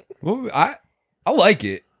 But Well, I like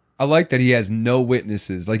it. I like that he has no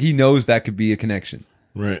witnesses. Like he knows that could be a connection.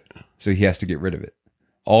 Right. So he has to get rid of it.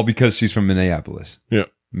 All because she's from Minneapolis, Yeah.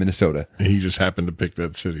 Minnesota. He just happened to pick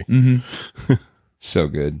that city. So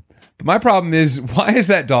good. But my problem is, why is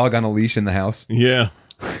that dog on a leash in the house? Yeah.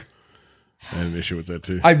 I had an issue with that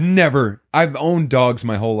too. I've owned dogs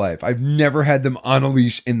my whole life. I've never had them on a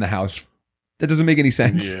leash in the house. That doesn't make any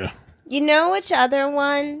sense. Yeah. you know which other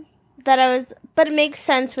one that but it makes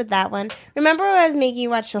sense with that one. Remember when I was making you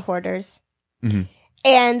watch The Hoarders? Mhm.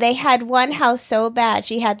 And they had one house so bad,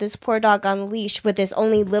 she had this poor dog on a leash with this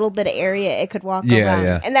only little bit of area it could walk Yeah, around.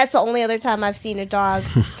 yeah. And that's the only other time I've seen a dog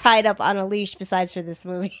tied up on a leash besides for this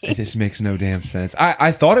movie. It just makes no damn sense.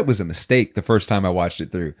 I thought it was a mistake the first time I watched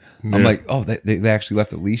it through. I'm Yeah. like, oh, they actually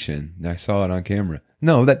left a leash in. And I saw it on camera.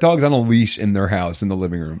 No, that dog's on a leash in their house in the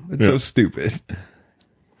living room. It's so stupid.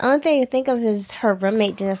 Only thing I think of is her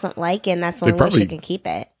roommate doesn't like it, and that's the only way probably- she can keep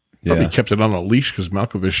it. Probably Yeah, kept it on a leash because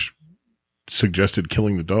Malkovich suggested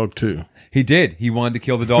killing the dog too. he did. He wanted to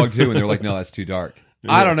kill the dog too, and they're like, no, that's too dark.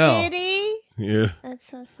 I don't know, Did he? Yeah. That's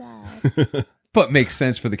so sad. but makes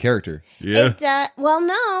sense for the character. Yeah. It well,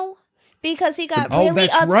 no, because he got Oh, really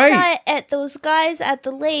that's upset right. at those guys at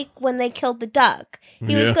the lake when they killed the duck.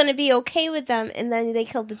 He was Yeah. going to be okay with them, and then they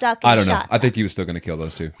killed the duck. And I don't know. shot I think he was still going to kill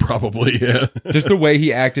those two. Probably. Yeah. Just the way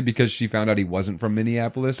he acted because she found out he wasn't from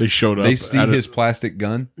Minneapolis. They showed up They see at a- his plastic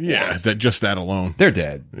gun. Yeah. That alone. They're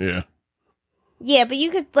dead. Yeah. Yeah, but you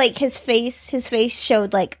could like his face. His face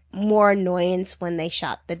showed like more annoyance when they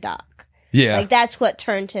shot the duck. Yeah. Like that's what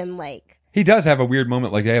turned him like He does have a weird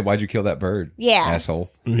moment like, hey, why'd you kill that bird? Yeah.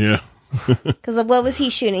 Asshole. Yeah. Because what was he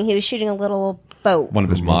shooting? He was shooting a little boat. One of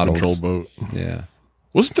his models. Control boat. Yeah.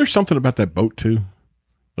 Wasn't there something about that boat too?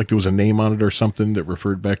 Like there was a name on it or something that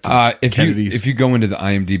referred back to Kennedy's. If you go into the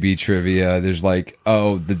IMDb trivia, there's like,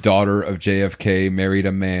 oh, the daughter of JFK married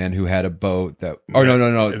a man who had a boat that. Oh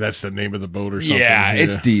no. That's the name of the boat or something. Yeah,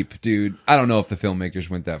 it's deep, dude. I don't know if the filmmakers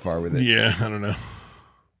went that far with it. Yeah, I don't know.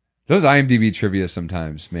 Those IMDb trivia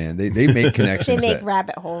sometimes, man, they make They connections. make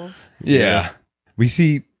rabbit holes. Yeah. We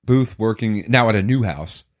see Booth working now at a new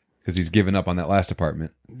house because he's given up on that last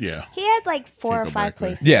apartment. Yeah. He had like 4 Can't or go 5 back there.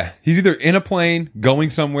 places. Yeah, he's either in a plane,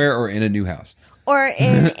 going somewhere, or in a new house. Or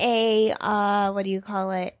in a, what do you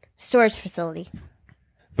call it? Storage facility.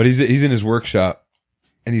 But he's in his workshop,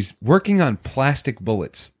 and he's working on plastic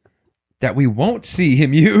bullets that we won't see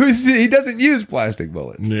him use. He doesn't use plastic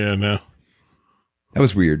bullets. Yeah, no. That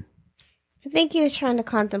was weird. I think he was trying to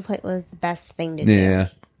contemplate what was the best thing to do. Yeah.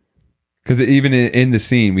 Because even in the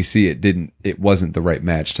scene, we see it wasn't the right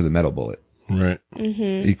match to the metal bullet. Right.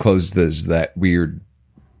 He closes that weird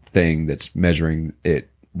thing that's measuring it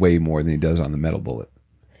way more than he does on the metal bullet.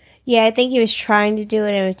 Yeah, I think he was trying to do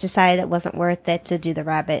it and decided it wasn't worth it to do the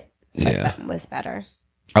rabbit. Yeah. That was better.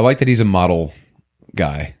 I like that he's a model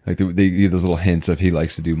guy. Like they give those little hints of he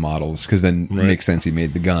likes to do models because then it makes sense he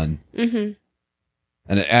made the gun. Mm-hmm.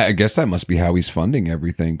 And I guess that must be how he's funding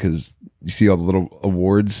everything because you see all the little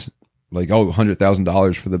awards like,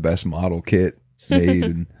 $100,000 for the best model kit made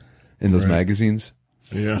in those magazines.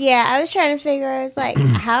 Yeah. Yeah, I was trying to figure. I was like,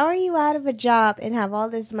 how are you out of a job and have all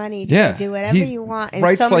this money to do whatever you want in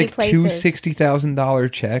writes so many like places? two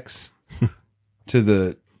 $60,000 checks to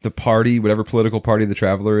the party, whatever political party the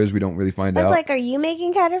Traveler is. We don't really find I was out. like, are you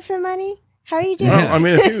making counterfeit money? How are you doing? Well, I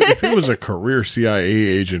mean, if he was a career CIA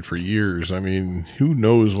agent for years, I mean, who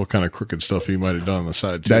knows what kind of crooked stuff he might have done on the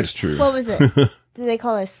side, too. That's true. What was it? Did they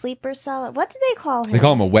call it a sleeper cell? What did they call him? They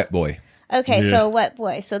call him a wet boy. Okay, Yeah. so wet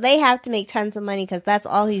boy. So they have to make tons of money because that's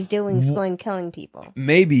all he's doing is going killing people.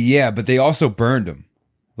 Maybe, yeah, but they also burned him.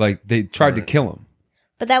 Like they tried to kill him.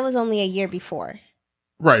 But that was only a year before.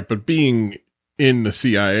 Right, but being in the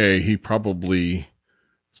CIA, he probably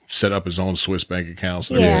set up his own Swiss bank accounts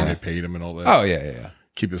and Yeah. everything. They paid him and all that. Oh yeah.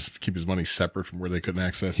 Keep his money separate from where they couldn't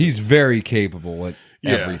access it. He's very capable at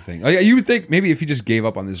Yeah. everything. Like, you would think maybe if he just gave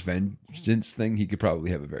up on this vengeance thing, he could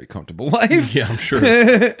probably have a very comfortable life. Yeah, I'm sure.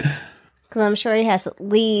 Because I'm sure he has at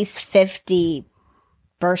least 50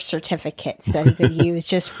 birth certificates that he could use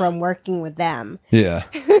just from working with them Yeah.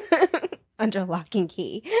 under lock and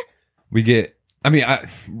key. We get,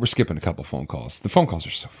 we're skipping a couple phone calls. The phone calls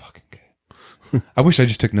are so fucking good. I wish I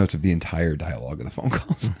just took notes of the entire dialogue of the phone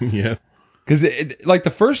calls. Yeah. Because like the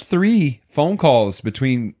first 3 phone calls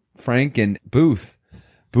between Frank and Booth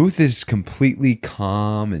is completely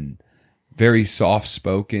calm and very soft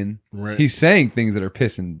spoken. Right. He's saying things that are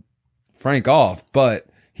pissing Frank off, but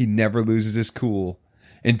he never loses his cool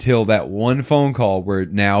until that one phone call where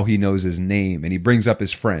now he knows his name and he brings up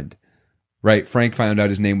his friend. Right? Frank found out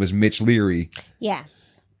his name was Mitch Leary. Yeah.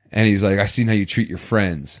 And he's like, I seen how you treat your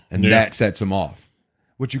friends. And Yeah. that sets him off.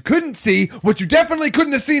 What you couldn't see, what you definitely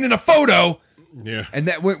couldn't have seen in a photo. Yeah. And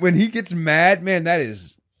that when he gets mad, man,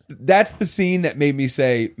 that's the scene that made me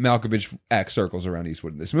say Malkovich acts circles around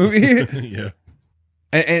Eastwood in this movie. Yeah.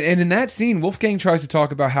 and in that scene, Wolfgang tries to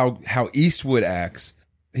talk about how Eastwood acts.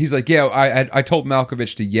 He's like, yeah, I told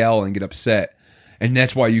Malkovich to yell and get upset. And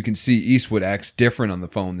that's why you can see Eastwood acts different on the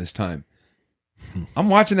phone this time. I'm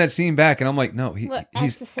watching that scene back and I'm like, no,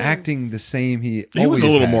 he's the same. acting the same. He He was always a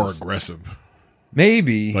little has. more aggressive.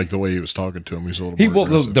 Maybe. Like the way he was talking to him, he's a little more Well,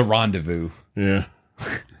 aggressive. the rendezvous. Yeah.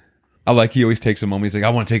 I like he always takes a moment. He's like, I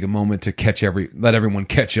want to take a moment to let everyone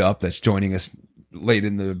catch up that's joining us late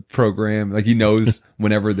in the program. Like he knows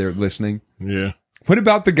whenever they're listening. Yeah. What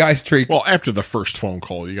about the guy's trace? Well, after the first phone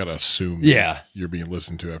call, you got to assume Yeah. you're being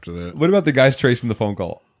listened to after that. What about the guy's tracing the phone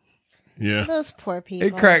call? Yeah. Those poor people.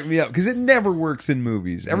 It cracked me up because it never works in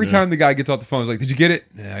movies. Every time the guy gets off the phone, he's like, did you get it?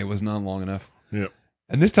 Yeah, he wasn't on long enough. Yeah.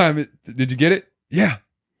 And this time, did you get it? Yeah.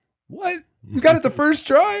 What? You got it the first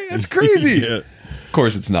try? That's crazy. Yeah. Of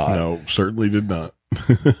course it's not. No, certainly did not.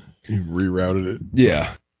 He rerouted it.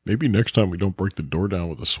 Yeah. Maybe next time we don't break the door down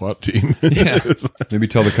with a SWAT team. Yeah. Maybe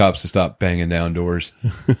tell the cops to stop banging down doors.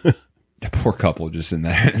 That poor couple just in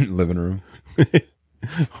that living room.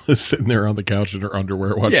 Sitting there on the couch in her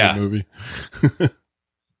underwear watching Yeah. a movie.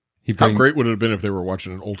 How great would it have been if they were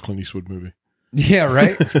watching an old Clint Eastwood movie? Yeah,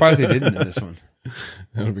 right? Surprised they didn't in this one. That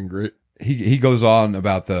would have been great. He goes on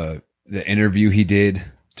about the interview he did,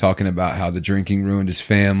 talking about how the drinking ruined his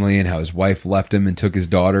family and how his wife left him and took his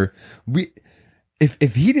daughter.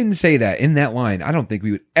 If he didn't say that in that line, I don't think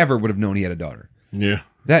we would have known he had a daughter. Yeah.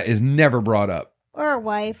 That is never brought up. Or a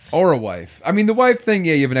wife. Or a wife. I mean, the wife thing,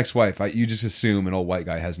 yeah, you have an ex-wife. You just assume an old white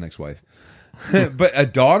guy has an ex-wife. But a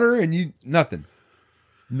daughter and you, nothing.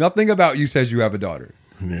 Nothing about you says you have a daughter.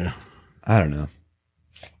 Yeah. I don't know.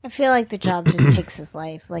 I feel like the job just takes his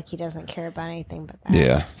life. Like he doesn't care about anything but that.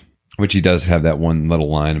 Yeah. Which he does have that one little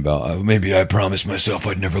line about, maybe I promised myself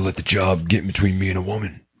I'd never let the job get between me and a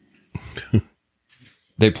woman.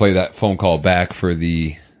 They play that phone call back for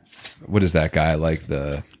the, what is that guy like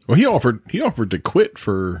the... Well, he offered to quit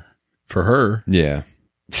for her. Yeah.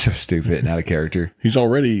 So stupid and out of character. He's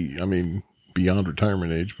already, I mean, beyond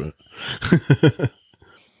retirement age, but...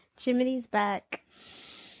 Jiminy's back.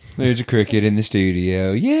 There's a cricket in the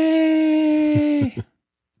studio. Yay!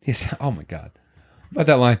 Yes. Oh my God. About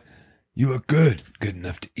that line. You look good. Good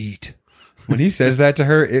enough to eat. When he says that to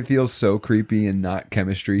her, it feels so creepy and not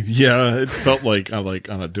chemistry. Yeah, it felt like on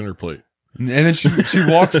a dinner plate. And then she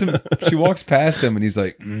walks him. She walks past him, and he's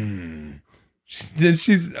like,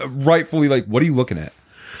 She's rightfully like, "What are you looking at?"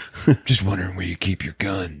 Just wondering where you keep your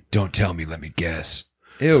gun. Don't tell me. Let me guess.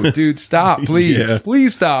 Ew, dude, stop, please, Yeah.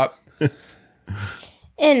 please stop. It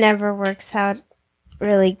never works out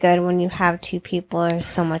really good when you have two people who are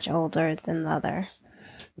so much older than the other.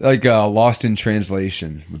 Like Lost in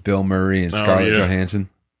Translation with Bill Murray and Scarlett yeah. Johansson.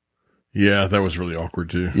 Yeah, that was really awkward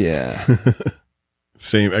too. Yeah.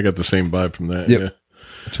 I got the same vibe from that. Yep. Yeah.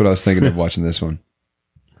 That's what I was thinking of watching this one.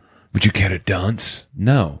 Would you care to dance?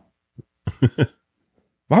 No.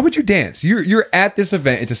 Why would you dance? You're at this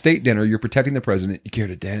event. It's a state dinner. You're protecting the president. You care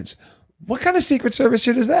to dance? What kind of Secret Service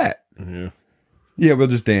shit is that? Yeah. Yeah, we'll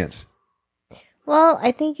just dance. Well,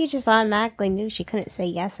 I think you just automatically knew she couldn't say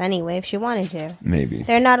yes anyway if she wanted to. Maybe.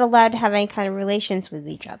 They're not allowed to have any kind of relations with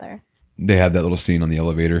each other. They have that little scene on the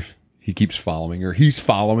elevator. He keeps following her. He's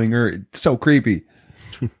following her. It's so creepy.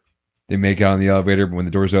 They make it on the elevator, but when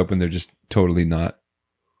the doors open, they're just totally not.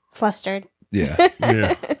 Flustered. Yeah.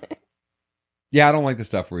 Yeah. Yeah, I don't like the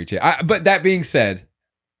stuff where he but that being said,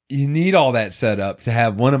 you need all that set up to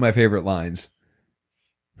have one of my favorite lines.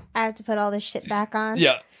 I have to put all this shit back on.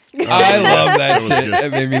 Yeah. I love that was shit. good.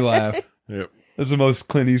 That made me laugh. Yep. That's the most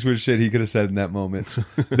Clint Eastwood shit he could have said in that moment.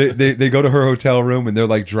 They go to her hotel room and they're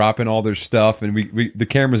like dropping all their stuff, and we the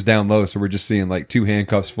camera's down low, so we're just seeing like 2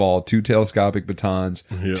 handcuffs fall, 2 telescopic batons,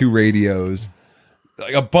 Yep. 2 radios,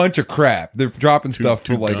 like a bunch of crap. They're dropping stuff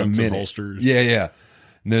for two like a guns and minute. holsters. Yeah.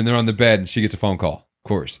 And then they're on the bed and she gets a phone call. Of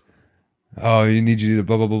course. Oh, you need you to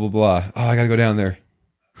blah blah blah blah blah. Oh, I gotta go down there.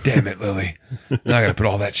 Damn it, Lily. Now I gotta put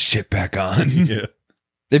all that shit back on. Yeah.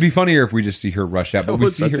 It'd be funnier if we just see her rush out, but we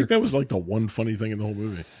see I her. think that was like the one funny thing in the whole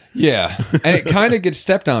movie. Yeah, and it kind of gets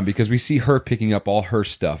stepped on because we see her picking up all her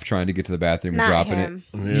stuff, trying to get to the bathroom and Not dropping him.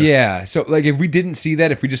 it. Yeah, so like if we didn't see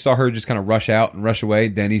that, if we just saw her just kind of rush out and rush away,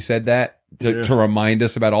 then he said that to remind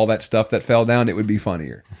us about all that stuff that fell down, it would be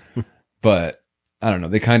funnier. But I don't know,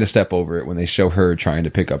 they kind of step over it when they show her trying to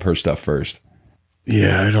pick up her stuff first.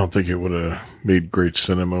 Yeah, I don't think it would have made great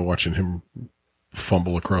cinema watching him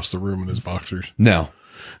fumble across the room in his boxers. No,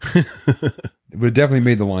 it would have definitely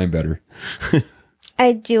made the line better.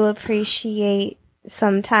 I do appreciate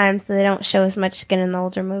sometimes that they don't show as much skin in the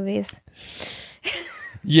older movies.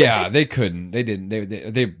 Yeah, they couldn't. They didn't.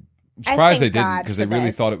 They surprised they thank didn't God because they for really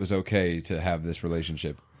this. thought it was okay to have this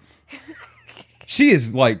relationship. She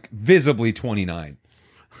is like visibly 29,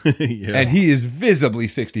 Yeah. and he is visibly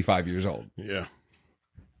 65 years old. Yeah.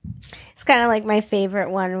 It's kind of like my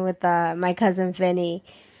favorite one with my cousin Vinny.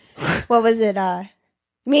 What was it?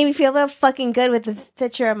 Made me feel real fucking good with the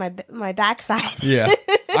picture of my backside. Yeah,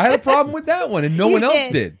 I had a problem with that one, and no You one else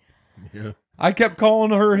did. did. Yeah. I kept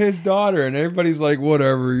calling her his daughter, and everybody's like,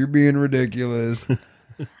 "Whatever, you're being ridiculous."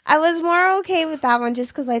 I was more okay with that one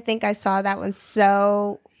just because I think I saw that one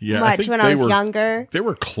so Yeah, I much think when I they was were- younger. They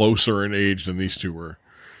were closer in age than these two were.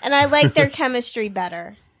 And I liked their chemistry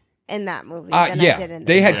better in that movie than I did Yeah, in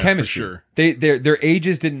they this had Yeah, for chemistry. sure. Their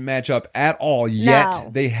ages didn't match up at all. Yet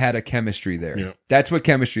No. they had a chemistry there. Yeah. That's what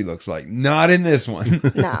chemistry looks like. Not in this one.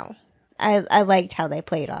 No. I liked how they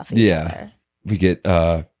played off each Yeah. other. We get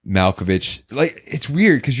Malkovich. Like, it's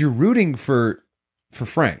weird because you're rooting for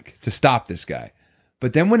Frank to stop this guy,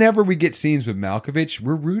 but then whenever we get scenes with Malkovich,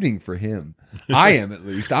 we're rooting for him. I am, at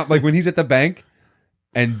least. Like when he's at the bank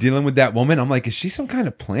and dealing with that woman, I'm like, is she some kind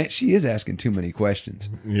of plant? She is asking too many questions.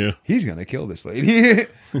 Yeah. He's gonna kill this lady.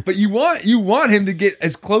 But you want him to get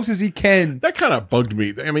as close as he can. That kind of bugged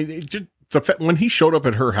me. I mean, when he showed up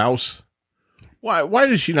at her house, why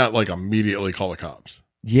did she not like immediately call the cops?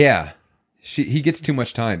 Yeah, he gets too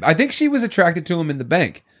much time. I think she was attracted to him in the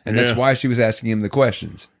bank, and that's Yeah. why she was asking him the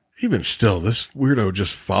questions. Even still, this weirdo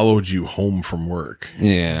just followed you home from work.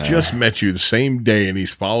 Yeah. Just met you the same day, and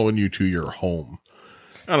he's following you to your home.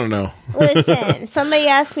 I don't know. Listen, somebody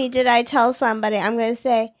asked me, did I tell somebody? I'm going to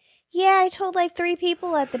say, yeah, I told like 3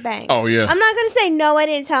 people at the bank. Oh, yeah. I'm not going to say, no, I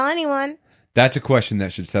didn't tell anyone. That's a question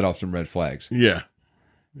that should set off some red flags. Yeah.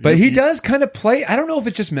 But he does kind of play. I don't know if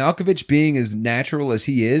it's just Malkovich being as natural as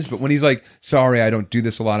he is, but when he's like, sorry, I don't do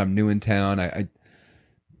this a lot. I'm new in town. I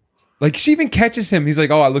like, she even catches him. He's like,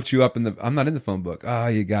 oh, I looked you up I'm not in the phone book. Oh,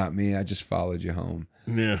 you got me. I just followed you home.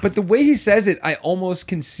 Yeah. But the way he says it, I almost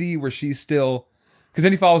can see where she's still, because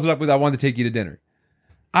then he follows it up with, I wanted to take you to dinner.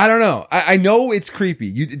 I don't know. I know it's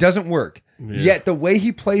creepy. It doesn't work. Yeah. Yet the way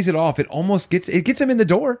he plays it off, it almost gets him in the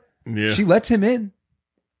door. Yeah. She lets him in.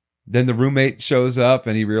 Then the roommate shows up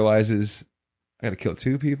and he realizes, I got to kill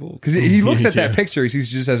 2 people. Because he looks at that picture. He sees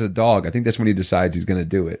just as a dog. I think that's when he decides he's going to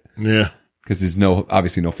do it. Yeah. Because there's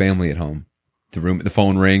obviously no family at home. The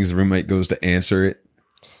phone rings. The roommate goes to answer it.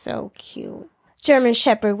 So cute. German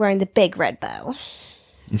Shepherd wearing the big red bow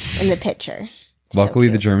in the picture. Luckily,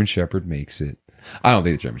 so the German Shepherd makes it. I don't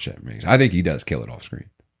think the German Shepherd makes it. I think he does kill it off screen.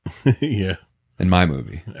 Yeah. In my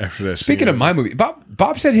movie. After that. Speaking of my movie,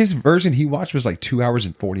 Bob said his version he watched was like 2 hours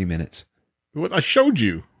and 40 minutes. What I showed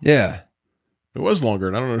you. Yeah. It was longer,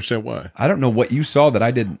 and I don't understand why. I don't know what you saw that I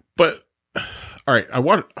didn't. But, all right, I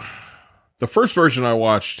watched the first version I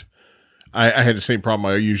watched. I had the same problem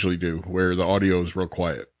I usually do, where the audio is real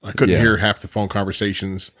quiet. I couldn't hear half the phone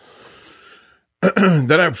conversations.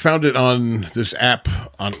 Then I found it on this app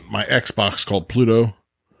on my Xbox called Pluto,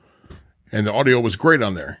 and the audio was great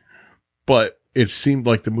on there. But it seemed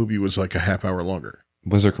like the movie was like a half hour longer.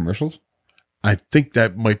 Was there commercials? I think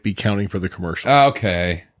that might be counting for the commercials.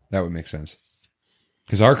 Okay. That would make sense.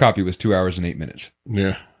 Because our copy was 2 hours and 8 minutes.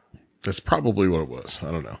 Yeah. That's probably what it was.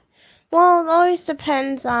 I don't know. Well, it always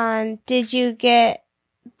depends on, did you get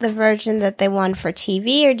the version that they wanted for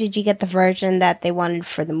TV or did you get the version that they wanted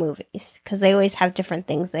for the movies? Because they always have different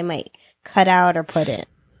things they might cut out or put in.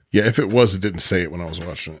 Yeah, if it was, it didn't say it when I was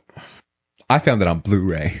watching it. I found it on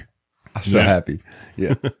Blu-ray. I'm so happy.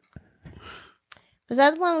 Yeah. Was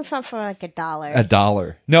that the one we found for like $1?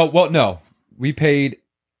 $1. No. We paid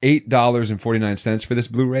 $8.49 for this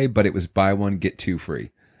Blu-ray, but it was buy one, get 2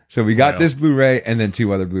 free. So we got this Blu-ray and then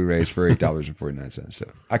 2 other Blu-rays for $8.49.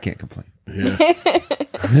 So I can't complain.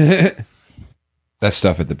 Yeah. That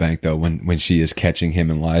stuff at the bank, though, when she is catching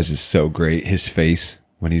him in lies is so great. His face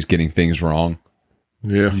when he's getting things wrong.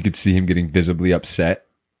 Yeah. You could see him getting visibly upset.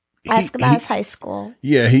 Ask about his high school.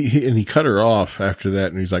 Yeah, he cut her off after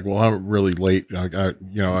that, and he's like, "Well, I'm really late. I got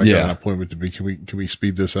an appointment to be. Can we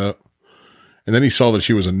speed this up?" And then he saw that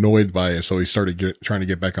she was annoyed by it, so he started trying to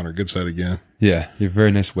get back on her good side again. Yeah, you have a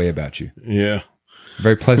very nice way about you. Yeah,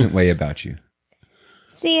 very pleasant way about you.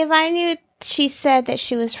 See, if I knew she said that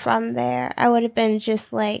she was from there, I would have been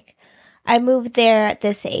just like, I moved there at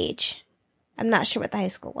this age. I'm not sure what the high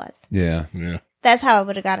school was. Yeah. That's how I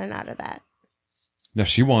would have gotten out of that. No,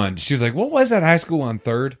 she was like, what was that high school on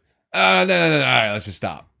 3rd? No. All right, let's just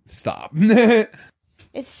stop.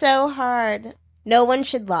 It's so hard. No one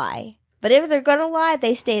should lie. But if they're going to lie,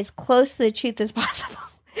 they stay as close to the truth as possible.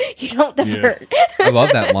 You don't divert. Yeah. I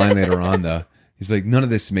love that line later on, though. He's like, none of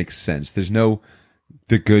this makes sense. There's no,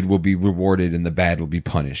 the good will be rewarded and the bad will be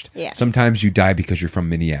punished. Yeah. Sometimes you die because you're from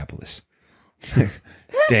Minneapolis.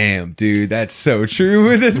 Damn, dude, that's so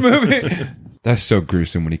true in this movie. That's so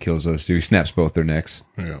gruesome when he kills those two. He snaps both their necks.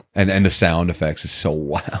 Yeah. And the sound effects is so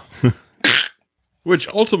wow. Which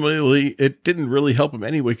ultimately, it didn't really help him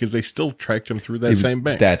anyway because they still tracked him through that same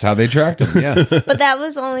bank. That's how they tracked him, yeah. But that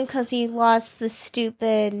was only because he lost the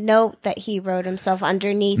stupid note that he wrote himself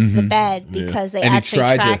underneath the bed because they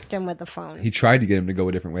actually tracked him with the phone. He tried to get him to go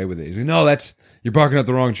a different way with it. He's like, no, you're barking up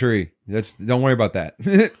the wrong tree. Don't worry about that.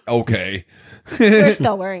 Okay. We're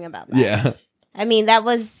still worrying about that. Yeah. I mean, that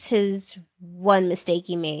was his one mistake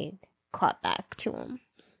he made, caught back to him.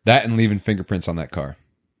 That and leaving fingerprints on that car.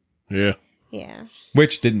 Yeah. Yeah.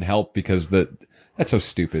 Which didn't help because that's so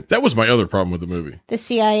stupid. That was my other problem with the movie. The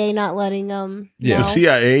CIA not letting them Yeah. know. The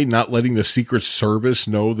CIA not letting the Secret Service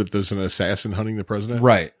know that there's an assassin hunting the president.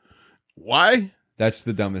 Right. Why? That's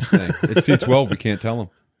the dumbest thing. It's C-12. We can't tell them.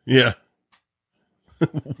 Yeah.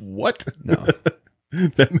 What? No.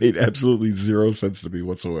 That made absolutely zero sense to me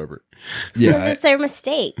whatsoever. Yeah. Because it's their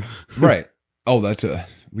mistake. Right. Oh,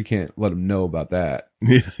 we can't let them know about that.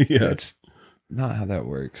 Yeah. That's not how that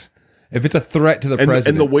works. If it's a threat to the president.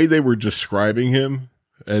 And the way they were describing him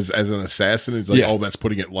as an assassin is like, oh, that's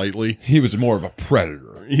putting it lightly. He was more of a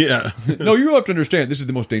predator. Yeah. No, you have to understand, this is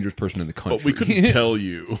the most dangerous person in the country. But we couldn't tell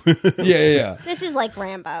you. Yeah. This is like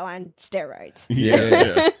Rambo on steroids.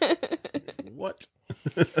 Yeah. What?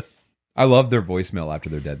 I love their voicemail after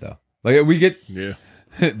they're dead, though. Like, we get... Yeah.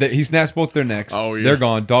 He snaps both their necks. Oh, yeah. They're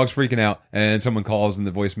gone. Dog's freaking out. And someone calls and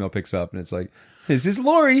the voicemail picks up. And it's like, this is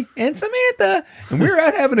Lori and Samantha. And we're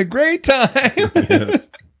out having a great time.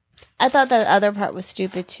 I thought the other part was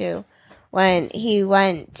stupid, too. When he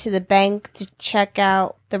went to the bank to check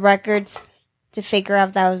out the records to figure out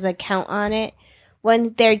if that was a count on it.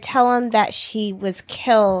 When they tell him that she was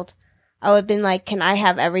killed, I would have been like, can I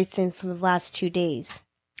have everything from the last 2 days?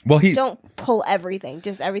 Well, Don't pull everything,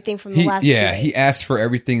 just everything from the last 2 days. he asked for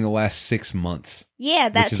everything in the last 6 months. Yeah,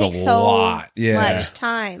 that which is takes a so lot. Yeah. much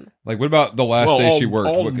time. Like, what about the last day she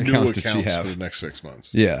worked? All What new accounts did she accounts have? for the next 6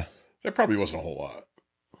 months? Yeah, That probably wasn't a whole lot.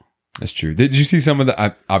 that's true. Did you see some of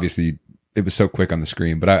the... obviously, it was so quick on the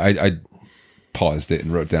screen, but I paused it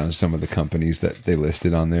and wrote down some of the companies that they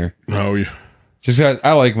listed on there. Oh, yeah. Just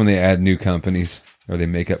I like when they add new companies or they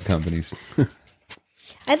make up companies.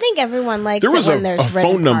 I think everyone likes There was it when there's a phone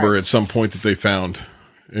written number at parts. some point that they found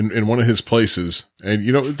in one of his places. And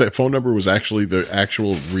you know, that phone number was actually the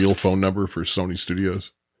actual real phone number for Sony Studios.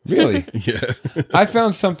 Really? Yeah. I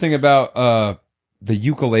found something about the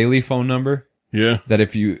ukulele phone number Yeah. that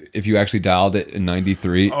if you actually dialed it in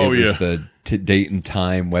 93, Oh, it was yeah. the date and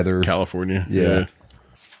time, weather. California. Yeah.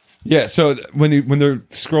 Yeah, so when they're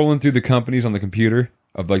scrolling through the companies on the computer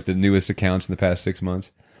of like the newest accounts in the past 6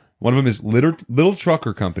 months, one of them is Little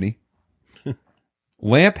Trucker Company,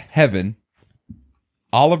 Lamp Heaven,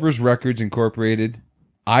 Oliver's Records Incorporated,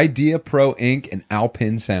 Idea Pro Inc., and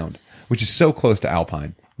Alpine Sound, which is so close to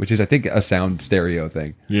Alpine, which is, I think, a sound stereo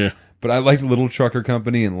thing. Yeah. But I liked Little Trucker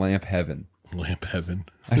Company and Lamp Heaven. Lamp Heaven.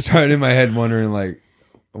 I started in my head wondering, like,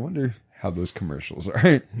 I wonder how those commercials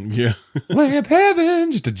are. Yeah. Lamp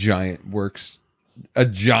Heaven, just a giant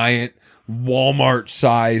Walmart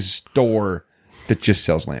size store that just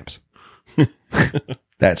sells lamps.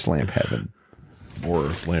 That's Lamp Heaven.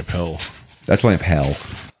 Or Lamp Hell. That's Lamp Hell.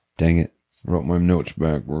 Dang it. Wrote my notes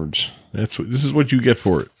backwards. This is what you get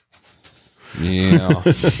for it. Yeah.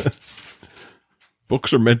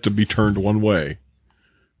 Books are meant to be turned one way.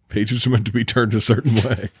 Pages are meant to be turned a certain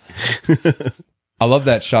way. I love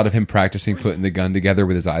that shot of him practicing putting the gun together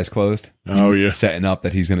with his eyes closed. Oh, yeah. Setting up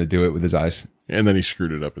that he's going to do it with his eyes. And then he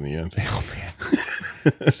screwed it up in the end. Oh,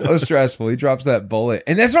 man. So stressful. He drops that bullet.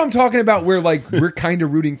 And that's what I'm talking about, where like we're kind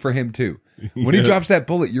of rooting for him too. When he drops that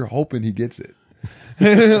bullet, you're hoping he gets it.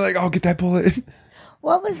 Like, oh, get that bullet.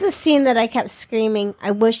 What was the scene that I kept screaming?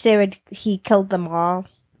 I wish he killed them all.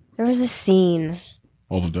 There was a scene.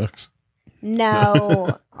 All the ducks.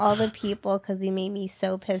 No, all the people, because he made me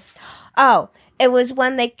so pissed. Oh, it was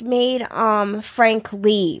when they made Frank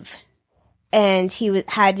leave, and he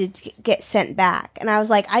had to get sent back. And I was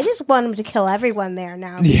like, I just want him to kill everyone there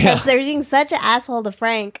now, because Yeah. they're being such an asshole to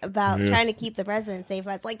Frank about trying to keep the president safe.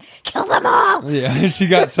 I was like, kill them all. Yeah, she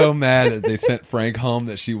got so mad that they sent Frank home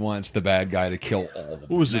that she wants the bad guy to kill all of them.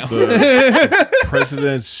 What was it? The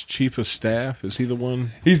president's chief of staff? Is he the one?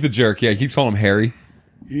 He's the jerk. Yeah, he keeps calling him Harry.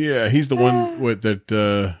 Yeah, he's the one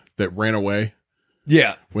that ran away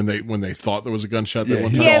Yeah. when they thought there was a gunshot Yeah, that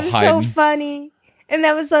one he's time. Yeah, all it was hiding. so funny. And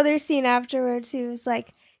that was the other scene afterwards. He was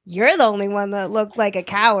like, you're the only one that looked like a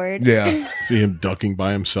coward. Yeah. See him ducking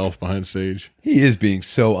by himself behind stage. He is being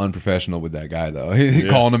so unprofessional with that guy, though. He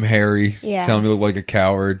calling him Harry, Yeah. telling him he looked like a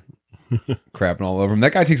coward, crapping all over him.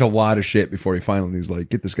 That guy takes a lot of shit before he finally is like,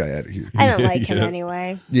 get this guy out of here. I don't like him Yeah.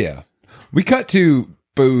 anyway. Yeah. We cut to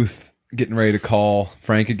Booth getting ready to call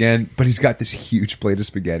Frank again, but he's got this huge plate of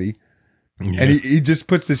spaghetti. Yeah. And he just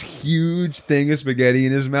puts this huge thing of spaghetti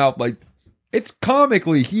in his mouth. Like, it's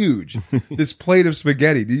comically huge, this plate of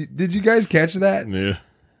spaghetti. Did you guys catch that? Yeah.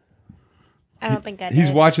 I don't think I did.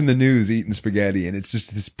 He's watching the news eating spaghetti, and it's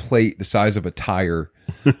just this plate the size of a tire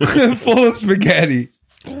full of spaghetti.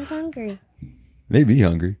 He was hungry. Maybe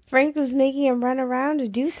hungry. Frank was making him run around to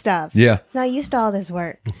do stuff. Yeah. Not used to all this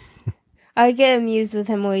work. I get amused with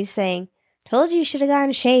him always saying, told you should have got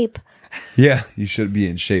in shape. Yeah. You should be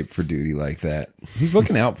in shape for duty like that. He's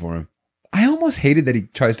looking out for him. I almost hated that he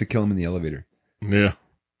tries to kill him in the elevator. Yeah.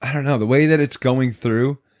 I don't know. The way that it's going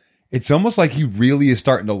through, it's almost like he really is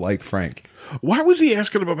starting to like Frank. Why was he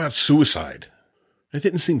asking him about suicide? It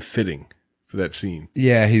didn't seem fitting for that scene.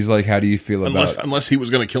 Yeah. He's like, how do you feel about Unless he was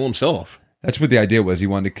going to kill himself. That's what the idea was. He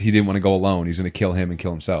didn't want to go alone. He's going to kill him and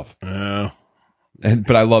kill himself.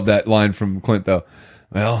 But I love that line from Clint, though.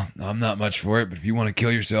 Well, I'm not much for it, but if you want to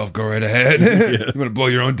kill yourself, go right ahead. You want to blow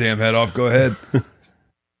your own damn head off, go ahead.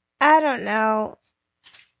 I don't know.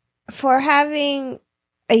 For having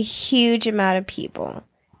a huge amount of people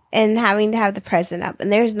and having to have the president up,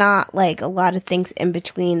 and there's not like a lot of things in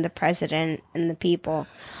between the president and the people.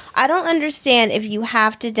 I don't understand if you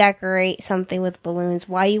have to decorate something with balloons,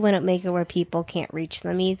 why you wouldn't make it where people can't reach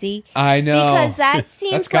them easy. I know. Because that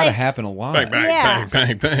seems that's got to like happen a lot. Bang, bang, Yeah.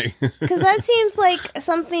 bang, bang, bang. because that seems like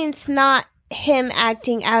something's not him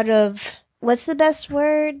acting out of what's the best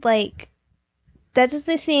word? Like that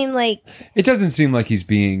doesn't seem like It doesn't seem like he's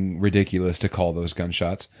being ridiculous to call those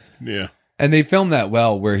gunshots. Yeah. And they filmed that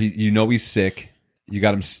well, where he's sick. You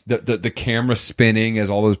got him the camera spinning as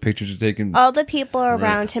all those pictures are taken. all the people are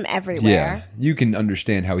around him everywhere. Yeah, you can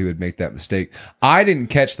understand how he would make that mistake. I didn't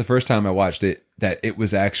catch the first time I watched it that it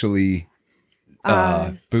was actually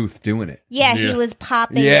Booth doing it. Yeah, Yeah. he was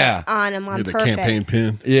popping Yeah. it on him on Yeah, the purpose. campaign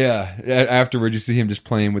pin. Yeah, afterward you see him just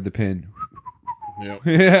playing with the pin. Yep.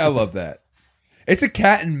 Yeah, I love that. It's a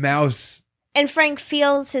cat and mouse. And Frank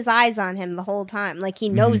feels his eyes on him the whole time, like he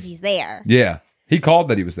knows he's there. Yeah, he called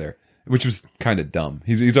that he was there, which was kind of dumb.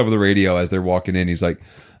 He's over the radio as they're walking in. He's like,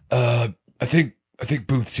 I think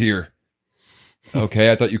Booth's here."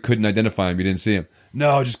 Okay, I thought you couldn't identify him. You didn't see him.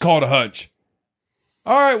 No, just call it a hunch.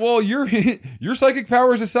 All right, well, your psychic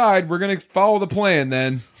powers aside, we're gonna follow the plan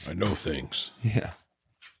then. I know things Yeah.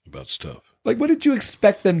 about stuff. Like, what did you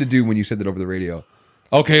expect them to do when you said that over the radio?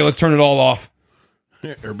 Okay, let's turn it all off.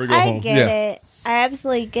 Yeah, everybody go I home. get Yeah. it. I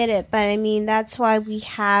absolutely get it. But I mean, that's why we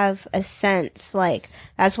have a sense. Like,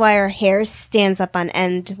 that's why our hair stands up on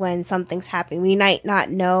end when something's happening. We might not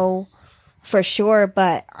know for sure,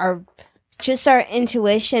 but our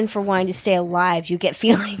intuition for wanting to stay alive, you get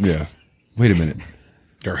feelings. Yeah. Wait a minute.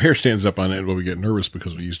 Our hair stands up on end when we get nervous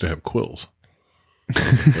because we used to have quills.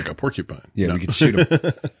 Like a porcupine. Yeah, No. we could shoot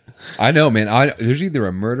him. I know, man. There's either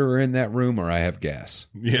a murderer in that room or I have gas.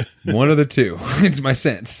 Yeah. One of the two. It's my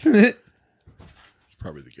sense. It's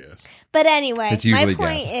probably the gas. But anyway, It's my usually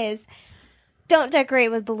point gas. is don't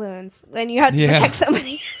decorate with balloons when you have to Yeah. protect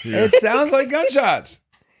somebody. It sounds like gunshots.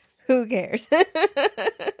 Who cares?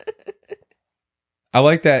 I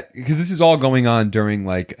like that because this is all going on during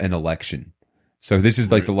like an election. So this is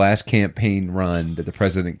like the last campaign run that the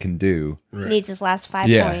president can do. Needs his last 5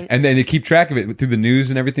 Yeah. points. And then they keep track of it through the news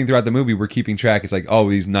and everything throughout the movie. We're keeping track. It's like, oh,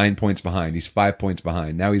 he's 9 points behind. He's 5 points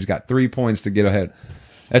behind. Now he's got 3 points to get ahead.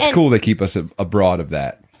 That's And- cool. They keep us abroad of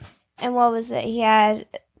that. And what was it? It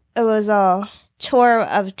was a tour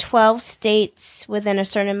of 12 states within a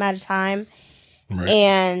certain amount of time. Right.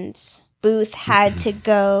 And Booth had to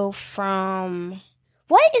go from...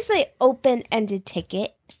 What is the open-ended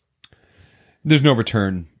ticket? There's no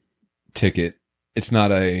return ticket. It's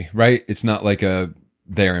not It's not like a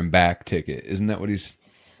there and back ticket. Isn't that what he's...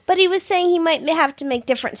 But he was saying he might have to make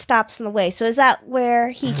different stops on the way. So is that where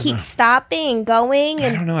he keeps stopping and going? I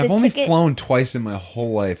And don't know. the I've only ticket- flown twice in my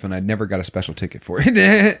whole life, and I never got a special ticket for it.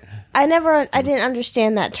 I didn't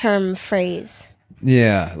understand that term phrase.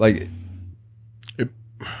 Yeah, like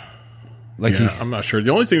Yeah, I'm not sure. The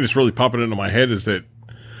only thing that's really popping into my head is that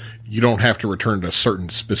you don't have to return to a certain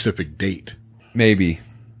specific date. maybe.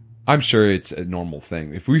 I'm sure it's a normal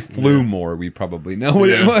thing. If we flew more, we probably know what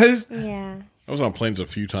it Yeah. was. Yeah. I was on planes a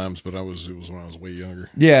few times, but it was when I was way younger.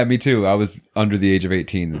 Yeah, me too. I was under the age of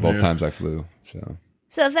 18 both Yeah. times I flew. So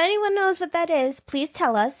So if anyone knows what that is, please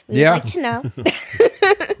tell us. We'd Yeah. like to know.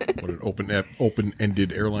 What an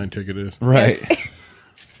open-ended airline ticket is. right,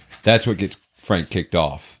 that's what gets Frank kicked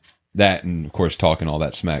off. That and of course talking all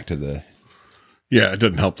that smack to the. Yeah, it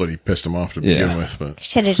didn't help that he pissed him off to begin Yeah. with, but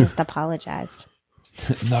Should have just apologized.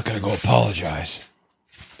 I'm not gonna go apologize.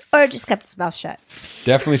 Or just kept his mouth shut.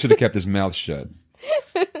 Definitely should have kept his mouth shut.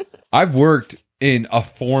 I've worked in a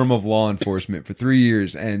form of law enforcement for 3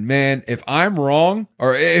 years, and man, if I'm wrong,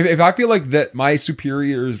 or if I feel like that my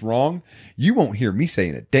superior is wrong, you won't hear me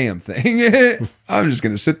saying a damn thing. I'm just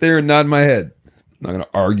gonna sit there and nod my head. I'm not gonna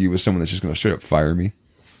argue with someone that's just gonna straight up fire me.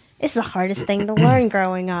 It's the hardest thing to learn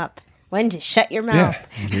growing up. When to shut your mouth.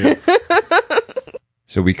 Yeah.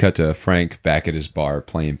 So we cut to Frank back at his bar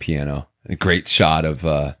playing piano. A great shot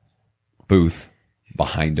of Booth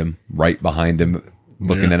behind him, right behind him,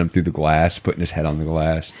 looking Yeah. at him through the glass, putting his head on the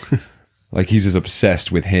glass. Like he's as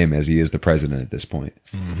obsessed with him as he is the president at this point.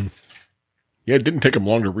 yeah, it didn't take him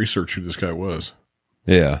long to research who this guy was.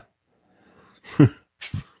 Yeah.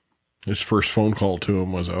 His first phone call to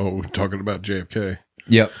him was, we're talking about JFK.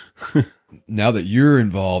 Yep. Now that you're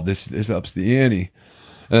involved, this ups the ante.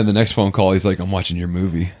 And then the next phone call, he's like, I'm watching your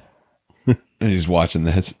movie. And he's watching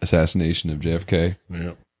the assassination of JFK.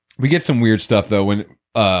 Yeah. We get some weird stuff though when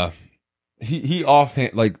he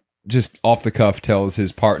offhand, like just off the cuff, tells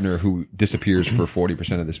his partner who disappears for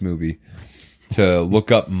 40% of this movie to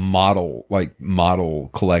look up model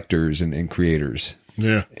collectors and creators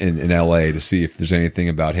Yeah. in LA to see if there's anything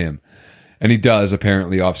about him. And he does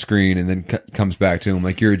apparently off screen, and then comes back to him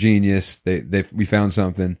like, "You're a genius. We found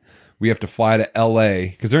something. We have to fly to L.A.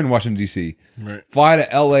 because they're in Washington D.C. Right. Fly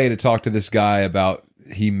to L.A. to talk to this guy about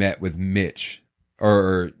he met with Mitch,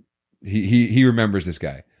 or he remembers this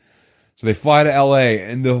guy. So they fly to L.A.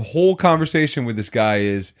 and the whole conversation with this guy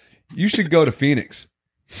is, you should go to Phoenix,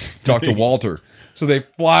 talk to Walter. So they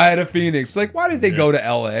fly to Phoenix. Like, why did they go to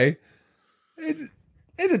L.A.?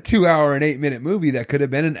 It's a 2 hour and 8 minute movie that could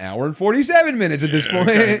have been an hour and 47 minutes at this point.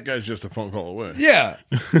 That guy's just a phone call away. Yeah.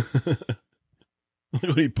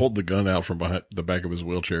 When he pulled the gun out from behind the back of his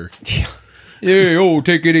wheelchair. Yeah, oh,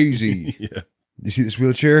 take it easy. Yeah. You see this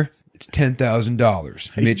wheelchair? It's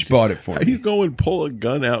 $10,000. Mitch bought it for How me. do you go and pull a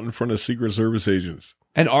gun out in front of Secret Service agents?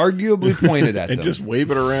 And arguably pointed at And them. just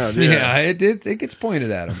wave it around. Yeah, it gets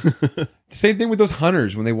pointed at him. Same thing with those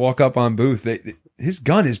hunters when they walk up on Booth. His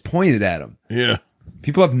gun is pointed at him. Yeah.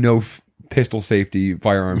 People have no pistol safety,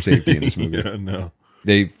 firearm safety in this movie. Yeah, no.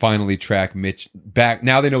 They finally track Mitch back.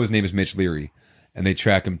 Now they know his name is Mitch Leary, and they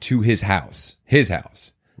track him to his house.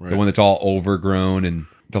 Right. The one that's all overgrown and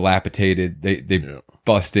dilapidated. They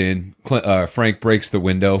bust in. Frank breaks the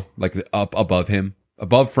window, like up above him.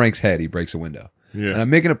 Above Frank's head, he breaks a window. Yeah. And I'm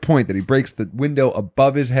making a point that he breaks the window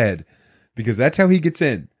above his head because that's how he gets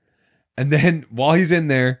in. And then while he's in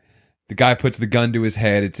there, the guy puts the gun to his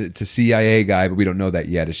head. It's a CIA guy, but we don't know that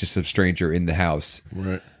yet. It's just some stranger in the house.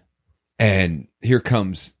 Right. And here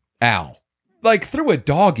comes Al, like through a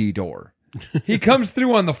doggy door. He comes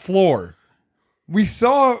through on the floor. We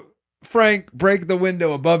saw Frank break the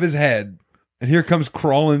window above his head, and here comes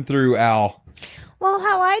crawling through Al. Well,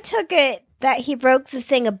 how I took it, that he broke the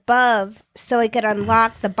thing above so he could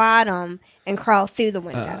unlock the bottom and crawl through the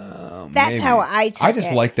window. That's Maybe. how I took it. I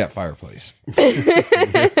just like that fireplace.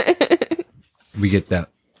 We get that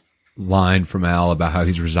line from Al about how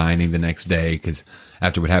he's resigning the next day because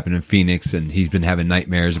after what happened in Phoenix, and he's been having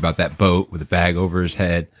nightmares about that boat with a bag over his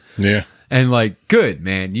head. Yeah. And like, good,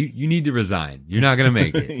 man, you need to resign. You're not going to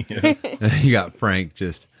make it. You got Frank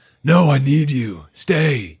just, no, I need you.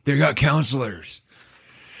 Stay. They got counselors.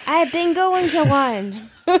 I've been going to one.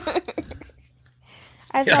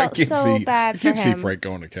 I felt so bad for I can him. see Frank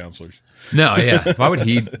going to counselors. No, yeah. Why would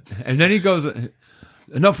he? And then he goes,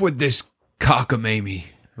 enough with this cockamamie.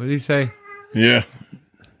 What did he say? Yeah.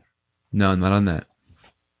 No, not on that.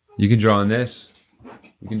 You can draw on this.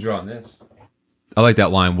 You can draw on this. I like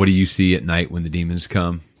that line. What do you see at night when the demons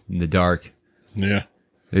come in the dark? Yeah.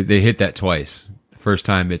 They hit that twice. The first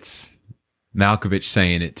time it's Malkovich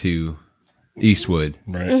saying it to Eastwood.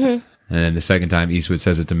 Right. Mm-hmm. And then the second time Eastwood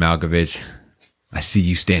says it to Malkovich, I see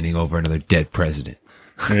you standing over another dead president.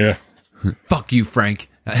 Yeah. Fuck you, Frank.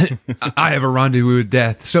 I have a rendezvous with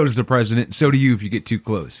death. So does the president. And so do you if you get too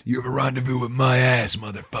close. You have a rendezvous with my ass,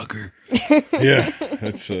 motherfucker. Yeah.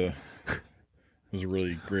 That's was a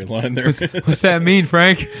really great line there. What's that mean,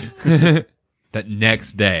 Frank? That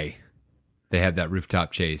next day, they have that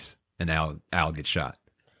rooftop chase, and Al gets shot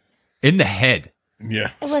in the head.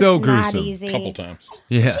 Yeah. It was So not gruesome. easy. A couple times.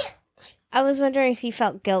 Yeah. I was wondering if he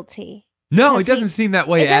felt guilty. No, Does it doesn't he- seem that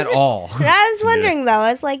way it at doesn't- all. I was wondering though.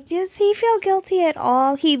 I was like, does he feel guilty at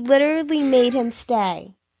all? He literally made him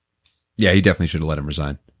stay. Yeah, he definitely should have let him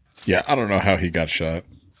resign. Yeah. I don't know how he got shot.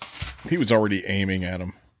 He was already aiming at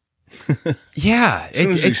him. Yeah, As soon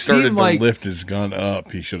as he it started seemed to like, lift his gun up,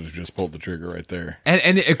 he should have just pulled the trigger right there.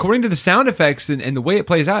 and according to the sound effects and the way it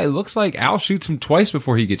plays out, it looks like Al shoots him twice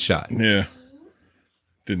before he gets shot. Yeah.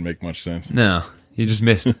 Didn't make much sense. No, he just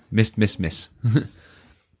missed. Miss.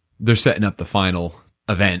 They're setting up the final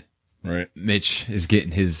event. Right. Mitch is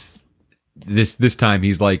getting his this time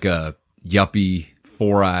he's like a yuppie,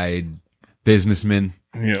 four-eyed businessman.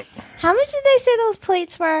 Yep. How much did they say those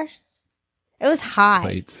plates were? It was high.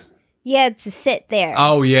 Plates. You had to sit there.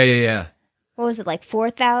 Oh yeah. What was it, like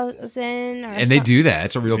 4,000? And they do that.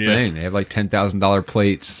 It's a real Yeah. thing. They have like $10,000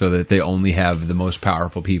 plates so that they only have the most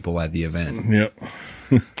powerful people at the event. Yep.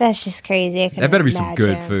 That's just crazy. I That better be some good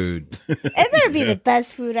imagine. food. It better be the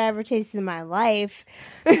best food I ever tasted in my life.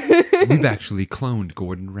 We've actually cloned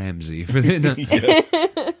Gordon Ramsay for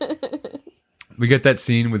the. We get that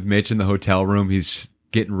scene with Mitch in the hotel room. He's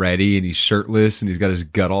getting ready and he's shirtless and he's got his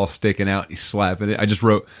gut all sticking out. He's slapping it. I just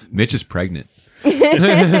wrote, Mitch is pregnant.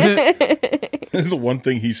 This is the one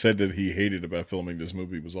thing he said that he hated about filming this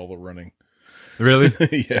movie was all the running. Really?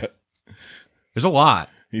 Yeah. There's a lot.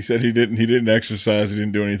 He said he didn't exercise, he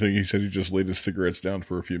didn't do anything. He said he just laid his cigarettes down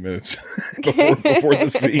for a few minutes before the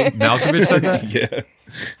scene. Malkovich said that?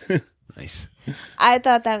 Yeah. Nice. I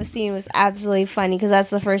thought that scene was absolutely funny because that's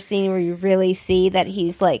the first scene where you really see that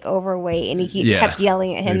he's like overweight, and he Yeah. kept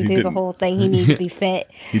yelling at him Yeah, he through the didn't- whole thing. He needs to be fit.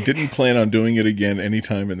 He didn't plan on doing it again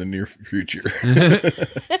anytime in the near future.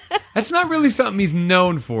 That's not really something he's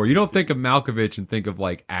known for. You don't think of Malkovich and think of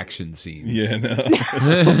like action scenes. Yeah,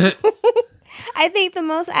 no. I think the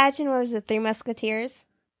most action was the Three Musketeers.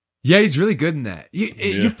 Yeah, he's really good in that. You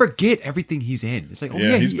Yeah. forget everything he's in. It's like, oh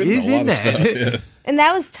yeah, he's he been is in a lot in of that. stuff. Yeah. And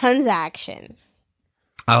that was tons of action.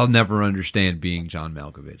 I'll never understand being John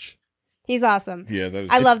Malkovich. He's awesome. Yeah, that is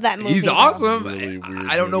I love that movie. He's though. awesome. Really weird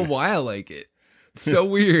I don't know movie. why I like it. It's so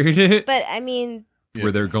weird. But I mean,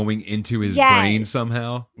 Where they're going into his Yes. brain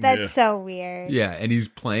somehow. that's Yeah. so weird. Yeah, and he's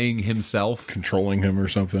playing himself. Controlling him or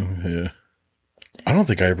something. Yeah. I don't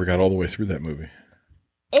think I ever got all the way through that movie.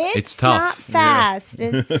 It's tough. not fast.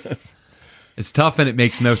 It's It's tough and it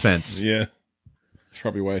makes no sense. Yeah. That's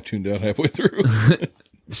probably why I tuned out halfway through.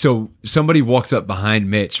 So somebody walks up behind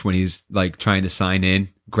Mitch when he's like trying to sign in,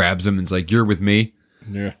 grabs him, and is like, "You're with me."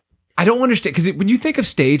 Yeah. I don't understand because when you think of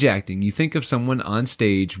stage acting, you think of someone on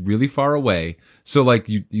stage really far away. So like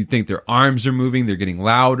you think their arms are moving, they're getting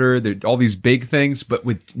louder, they're all these big things. But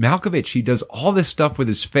with Malkovich, he does all this stuff with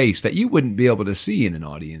his face that you wouldn't be able to see in an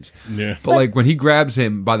audience. Yeah. But like when he grabs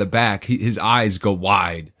him by the back, his eyes go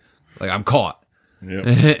wide, like I'm caught. Yeah.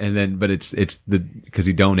 And then, but it's because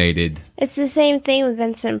he donated. it's the same thing with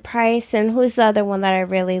Vincent Price and who's the other one that I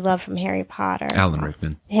really love from Harry Potter? Alan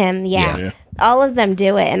Rickman. Him, yeah. Yeah. All of them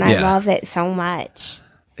do it, and I Yeah. love it so much.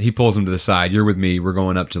 He pulls him to the side. You're with me. We're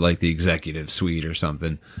going up to like the executive suite or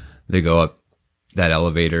something. They go up that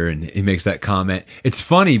elevator and he makes that comment. It's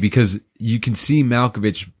funny because you can see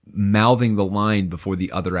Malkovich mouthing the line before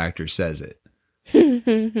the other actor says it.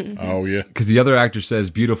 Oh, yeah. Because the other actor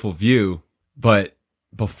says beautiful view, but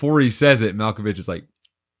before he says it, Malkovich is like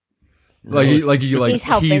He's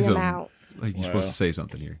helping tease him out. Like you're Wow. supposed to say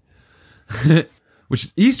something here. Which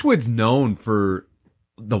Eastwood's known for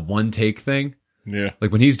the one take thing. Yeah.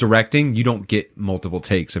 Like when he's directing, you don't get multiple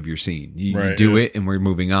takes of your scene. You Right, do yeah. it and we're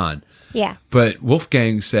moving on. Yeah. But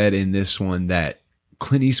Wolfgang said in this one that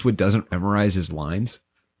Clint Eastwood doesn't memorize his lines.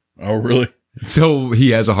 Oh, really? So he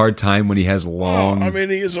has a hard time when he has Oh, long. I mean,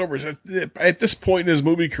 he is over, at this point in his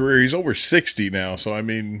movie career, he's over 60 now. So, I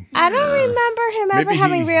mean, I don't remember him ever Maybe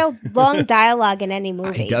having he- real long dialogue in any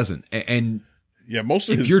movie. he doesn't. And yeah, most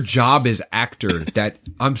of if his. your job is actor, that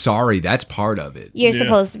I'm sorry, that's part of it. You're Yeah.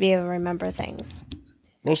 supposed to be able to remember things.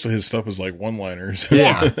 Most of his stuff is like one liners.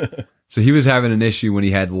 Yeah. So he was having an issue when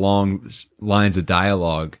he had long lines of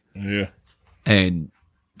dialogue. Yeah. And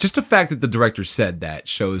just the fact that the director said that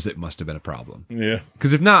shows it must have been a problem. Yeah.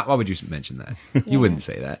 Because if not, why would you mention that? You wouldn't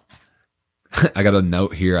say that. I got a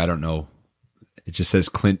note here. I don't know. It just says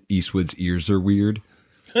Clint Eastwood's ears are weird.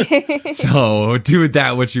 So do with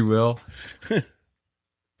that what you will.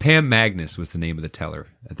 Pam Magnus was the name of the teller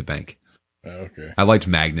at the bank. Okay. I liked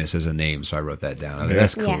Magnus as a name, so I wrote that down. I was like, Yeah.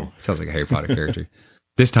 that's cool. Yeah. Sounds like a Harry Potter character.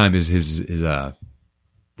 This time his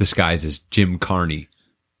disguise is Jim Carney.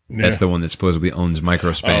 That's Yeah. the one that supposedly owns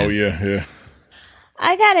Microspan. Oh, yeah. Yeah.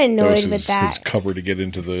 I got That annoyed was with his that cover to get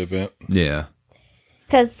into the event. Yeah.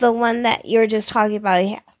 because the one that you were just talking about,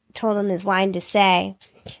 he told him his line to say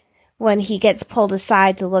when he gets pulled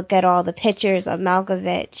aside to look at all the pictures of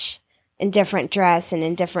Malkovich in different dress and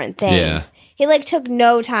in different things. Yeah. He like took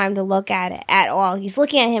no time to look at it at all. He's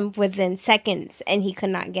looking at him within seconds and he could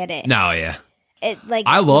not get it. No, yeah. It like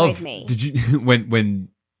I annoyed love. me. Did you when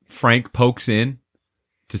Frank pokes in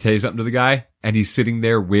to say something to the guy and he's sitting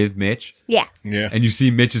there with Mitch Yeah. Yeah. and you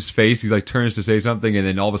see Mitch's face, he like turns to say something and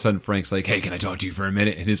then all of a sudden Frank's like, "Hey, can I talk to you for a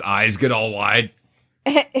minute?" And his eyes get all wide.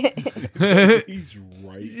 He's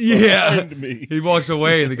right Yeah. behind me. He walks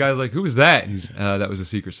away and the guy's like, "Who was that?" And he's, "That was a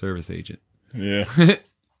Secret Service agent." Yeah.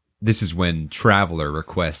 This is when Traveler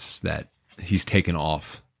requests that he's taken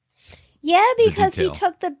off Yeah, because he detail.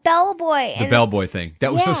 took the bellboy. the and bellboy thing.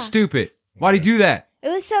 That was so Yeah. stupid. Why'd he do that? It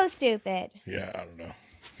was so stupid. Yeah. I don't know.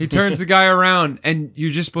 He turns the guy around and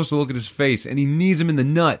you're just supposed to look at his face and he knees him in the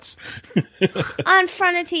nuts On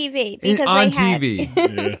front of TV. Because on they had, TV.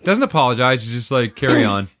 Yeah. Doesn't apologize. He's just like, carry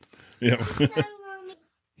on. Yeah.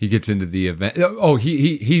 He gets into the event. Oh,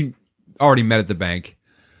 he already met at the bank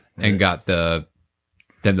and got them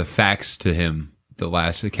to fax to him the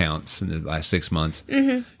last accounts in the last 6 months.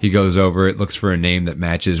 Mm-hmm. He goes over it, looks for a name that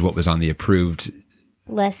matches what was on the approved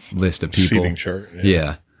list. list of people. Seating chart.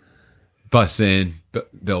 Yeah. Busts in.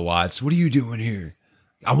 Bill Watts, what are you doing here?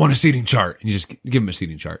 I want a seating chart. And you just give him a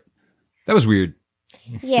seating chart. That was weird.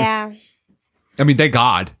 Yeah. I mean, thank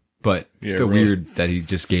God, but Yeah, still really. weird that he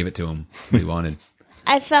just gave it to him what he wanted.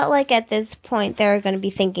 I felt like at this point they were going to be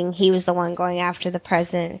thinking he was the one going after the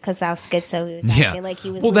president because how schizo he was acting, like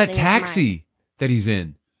he was. Well, that losing his mind. taxi that he's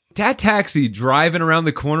in. That taxi driving around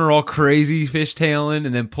the corner all crazy, fishtailing,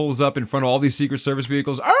 and then pulls up in front of all these Secret Service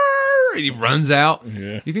vehicles. Arr! And he runs out.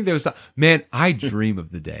 Yeah. You think they would stop? Man, I dream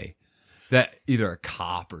of the day that either a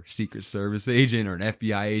cop or Secret Service agent or an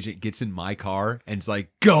FBI agent gets in my car and it's like,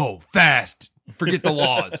 go fast. Forget the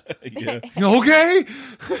laws. Yeah. Okay?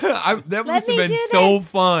 That must have me been do so this.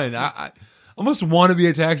 fun. I almost want to be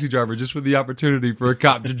a taxi driver just for the opportunity for a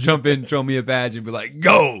cop to jump in, throw me a badge, and be like,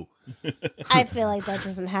 go. I feel like that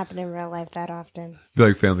doesn't happen in real life that often. Be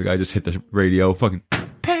like, Family Guy, just hit the radio. Fucking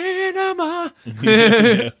Panama.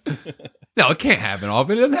 No, it can't happen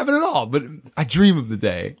often. It doesn't happen at all. But I dream of the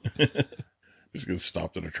day. Just get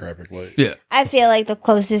stopped at a traffic light. Yeah. I feel like the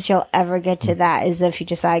closest you'll ever get to that is if you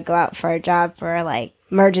decide to go out for a job for like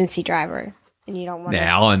emergency driver and you don't want to. Nah,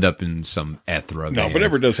 I'll end up in some Ethra. No, van.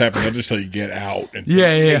 whatever does happen, I'll just tell you get out and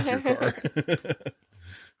Yeah. take your car.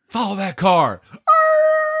 Follow that car.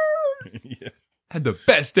 Yeah. Had the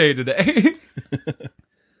best day today.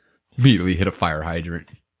 Immediately hit a fire hydrant,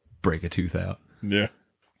 break a tooth out. Yeah.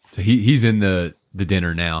 So he's in the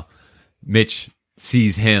dinner now. Mitch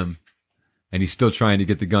sees him, and he's still trying to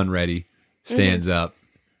get the gun ready. Stands up.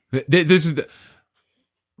 This is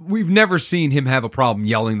we've never seen him have a problem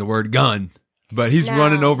yelling the word gun, but he's No.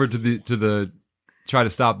 running over to the try to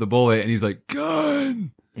stop the bullet, and he's like,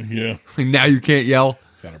 gun. Yeah. Like, now you can't yell.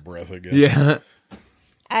 Out of breath again. Yeah.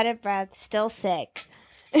 Out of breath, still sick.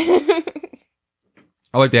 I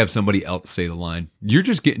like to have somebody else say the line, "You're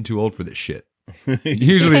just getting too old for this shit."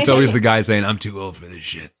 Usually it's always the guy saying, "I'm too old for this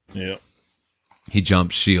shit." Yeah. He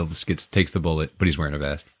jumps, shields, takes the bullet, but he's wearing a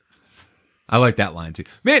vest. I like that line too.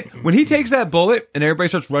 Man, when he takes that bullet and everybody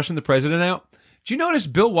starts rushing the president out, do you notice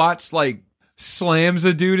Bill Watts like slams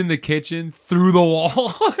a dude in the kitchen through the wall?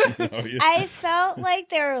 Oh, yeah. I felt like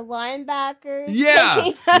they were linebackers. Yeah.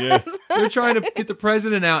 taking Yeah. They're trying to get the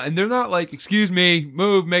president out, and they're not like, "Excuse me,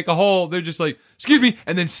 move, make a hole." They're just like, "Excuse me,"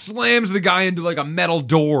 and then slams the guy into like a metal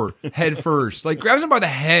door head first. Like grabs him by the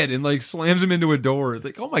head and like slams him into a door. It's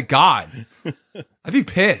like, oh my God. I'd be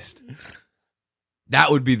pissed.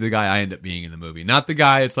 That would be the guy I end up being in the movie. Not the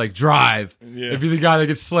guy it's like drive. Yeah. It'd be the guy that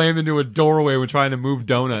gets slammed into a doorway when trying to move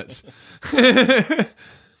donuts.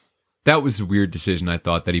 That was a weird decision, I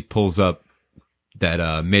thought, that he pulls up,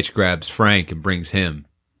 that Mitch grabs Frank and brings him.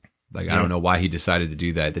 Like, I don't know why he decided to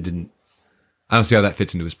do that. I don't see how that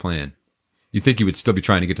fits into his plan. You'd think he would still be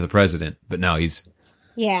trying to get to the president, but now he's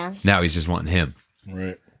just wanting him.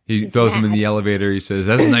 Right. He throws him in the elevator. He says,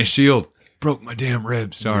 "That's a nice shield. Broke my damn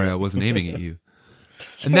ribs. Sorry, I wasn't aiming at you."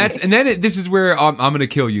 And this is where I'm going to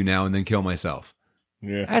kill you now and then kill myself.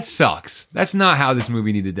 Yeah. That sucks. That's not how this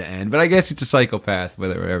movie needed to end. But I guess it's a psychopath,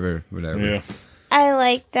 whatever. Yeah. I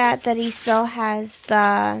like that he still has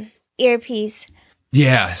the earpiece.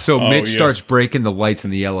 Yeah. So Mitch yeah. starts breaking the lights in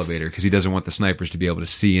the elevator because he doesn't want the snipers to be able to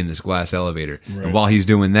see in this glass elevator. Right. And while he's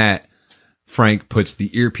doing that, Frank puts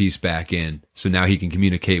the earpiece back in, so now he can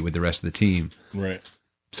communicate with the rest of the team. Right.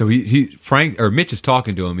 So Mitch is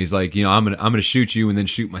talking to him. He's like, I'm gonna shoot you and then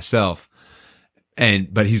shoot myself.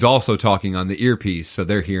 But he's also talking on the earpiece, so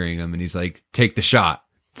they're hearing him. And he's like, "Take the shot."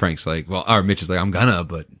 Frank's like, or Mitch is like, "I'm gonna,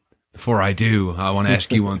 but before I do, I want to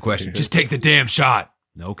ask you one question. Just take the damn shot."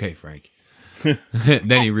 "Okay, Frank."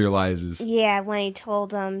 Then he realizes, Yeah, when he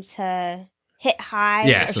told him to hit high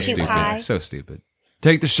yeah, or so shoot stupid, high. so stupid.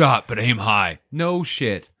 Take the shot, but aim high. No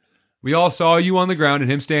shit. We all saw you on the ground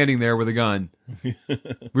and him standing there with a gun.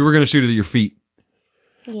 We were gonna shoot it at your feet.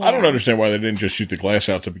 Yeah. I don't understand why they didn't just shoot the glass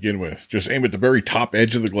out to begin with. Just aim at the very top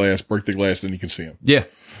edge of the glass, break the glass, then you can see them. Yeah,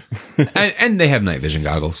 and they have night vision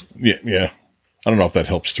goggles. Yeah, yeah. I don't know if that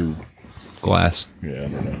helps through. Glass. Yeah, I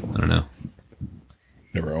don't know.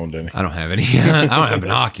 Never owned any. I don't have any. I don't have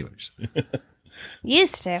binoculars.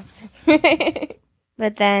 Used to.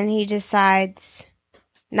 But then he decides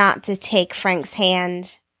not to take Frank's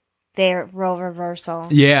hand. Their role reversal.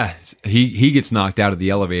 Yeah, he gets knocked out of the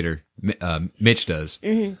elevator. Mitch does.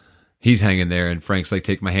 Mm-hmm. He's hanging there, and Frank's like,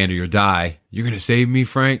 "Take my hand or you'll die." "You're gonna save me,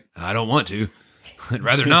 Frank?" "I don't want to. I'd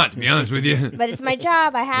rather not, to be honest with you." But it's my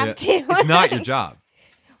job. I have to. It's not your job.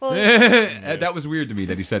 Well, That was weird to me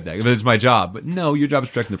that he said that. But it's my job. But no, your job is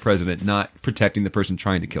protecting the president, not protecting the person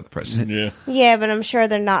trying to kill the president. Yeah. yeah, but I'm sure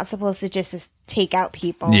they're not supposed to just take out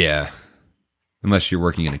people. Yeah. Unless you're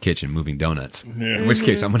working in a kitchen moving donuts. Yeah. In which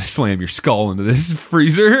case, I'm going to slam your skull into this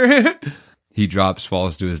freezer. He drops,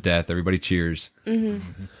 falls to his death. Everybody cheers.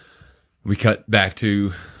 Mm-hmm. We cut back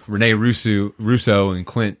to Rene Russo and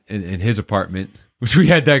Clint in his apartment. Which we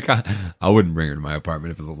had that. I wouldn't bring her to my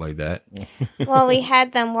apartment if it looked like that. Well, we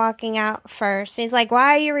had them walking out first. He's like,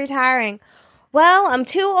 "Why are you retiring?" Well, I'm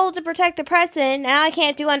too old to protect the president. Now I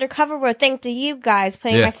can't do undercover work thanks to you guys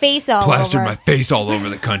putting my face all Plastered over. my face all over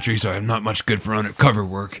the country, so I'm not much good for undercover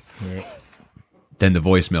work. Yeah. Then the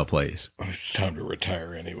voicemail plays. It's time to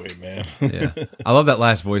retire anyway, man. Yeah, I love that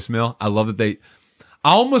last voicemail. I love that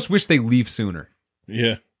I almost wish they leave sooner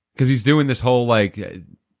Yeah. because he's doing this whole like,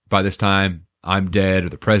 by this time I'm dead, or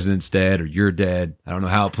the president's dead, or you're dead. I don't know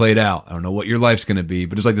how it played out. I don't know what your life's gonna be,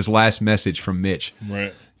 but it's like this last message from Mitch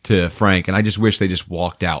Right. to Frank, and I just wish they just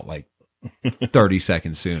walked out like 30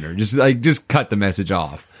 seconds sooner. Just cut the message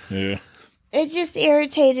off. Yeah. It just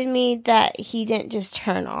irritated me that he didn't just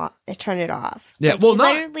turn it off. Yeah, Like, well, he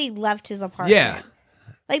not- literally left his apartment. Yeah.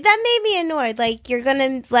 Like, that made me annoyed. Like, you're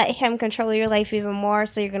gonna let him control your life even more,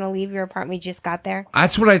 so you're gonna leave your apartment you just got there.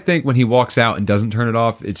 That's what I think when he walks out and doesn't turn it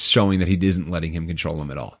off, it's showing that he isn't letting him control him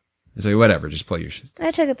at all. It's like, whatever, just play your shit.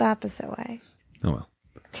 I took it the opposite way. Oh,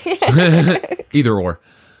 well. Either or.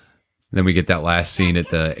 Then we get that last scene at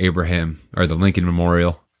the Lincoln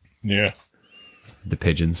Memorial, Yeah. the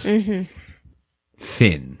pigeons. Mm-hmm.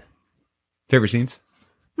 Finn. Favorite scenes?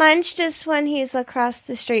 Mine's just when he's across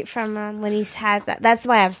the street from him, when he has that. That's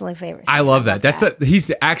my absolute favorite scene. I love that.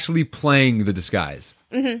 He's actually playing the disguise.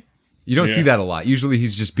 Mm-hmm. You don't see that a lot. Usually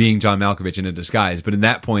he's just being John Malkovich in a disguise, but in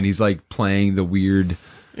that point he's like playing the weird,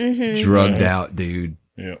 drugged out dude.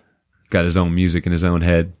 Yeah. Got his own music in his own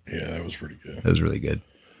head. Yeah, that was pretty good. That was really good.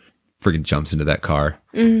 Freaking jumps into that car.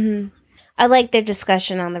 I like their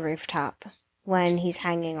discussion on the rooftop when he's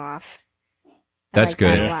hanging off. That's like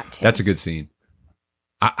good. that a lot, too. That's a good scene.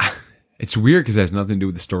 It's weird because it has nothing to do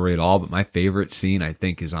with the story at all, but my favorite scene, I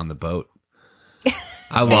think, is on the boat.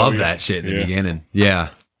 I love that shit in the beginning. Yeah.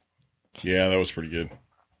 Yeah, that was pretty good.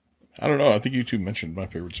 I don't know. I think you two mentioned my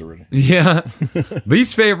favorites already. Yeah.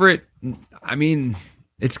 Least favorite, I mean,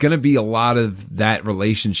 it's going to be a lot of that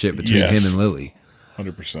relationship between him and Lily.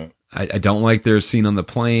 100%. I don't like their scene on the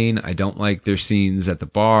plane. I don't like their scenes at the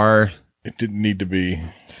bar. It didn't need to be.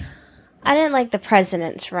 I didn't like the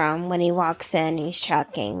president's room when he walks in. He's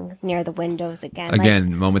chucking near the windows again. Again,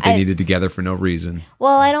 Like, the moment they needed together for no reason.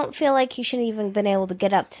 well, I don't feel like he should have even been able to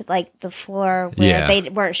get up to like the floor where Yeah. they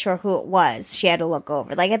weren't sure who it was. She had to look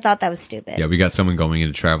over. Like, I thought that was stupid. Yeah, we got someone going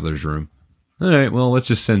into Traveler's room. All right, well, let's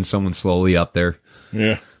just send someone slowly up there.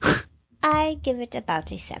 Yeah. I give it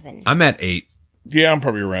about a 7. I'm at 8. Yeah, I'm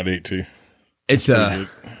probably around 8 too. It's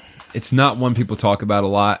it's not one people talk about a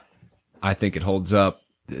lot. I think it holds up.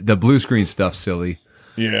 The blue screen stuff's silly.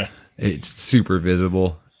 Yeah. It's super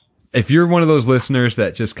visible. If you're one of those listeners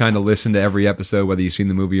that just kind of listen to every episode, whether you've seen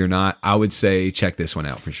the movie or not, I would say check this one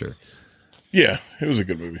out for sure. Yeah, it was a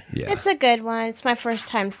good movie. Yeah. It's a good one. It's my first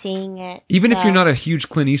time seeing it. Even if so you're not a huge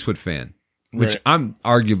Clint Eastwood fan, which Right. I'm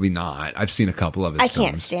arguably not. I've seen a couple of his I films.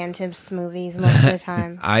 can't stand his movies most of the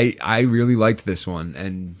time. I really liked this one,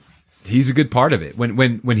 and he's a good part of it.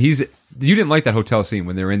 When he's, you didn't like that hotel scene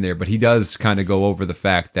when they're in there, but he does kind of go over the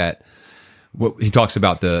fact that he talks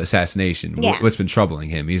about the assassination, Yeah. what's been troubling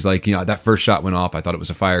him. He's like, that first shot went off. I thought it was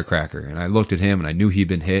a firecracker, and I looked at him and I knew he'd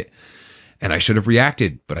been hit, and I should have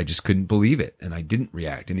reacted, but I just couldn't believe it, and I didn't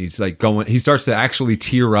react. And he's like he starts to actually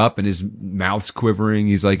tear up, and his mouth's quivering.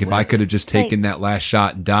 He's like, if I could have just taken that last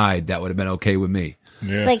shot and died, that would have been okay with me.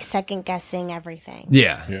 Yeah. It's like second guessing everything.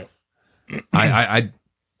 Yeah. Yeah. I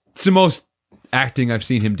it's the most acting I've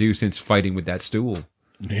seen him do since fighting with that stool.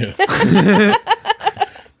 Yeah.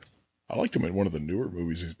 I liked him in one of the newer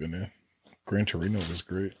movies he's been in. Gran Torino was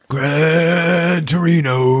great. Gran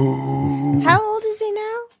Torino. How old is he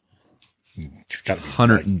now? He's got to be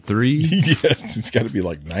 103. yes, it's got to be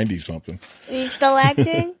like 90 something. He's still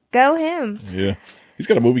acting? Go him. Yeah. He's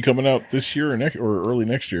got a movie coming out this year or early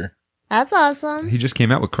next year. That's awesome. He just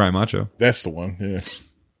came out with Cry Macho. That's the one. Yeah.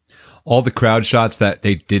 All the crowd shots that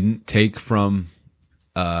they didn't take from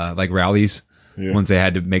like rallies, Yeah. ones they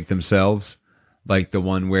had to make themselves. Like the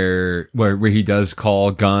one where he does call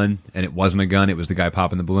gun and it wasn't a gun, it was the guy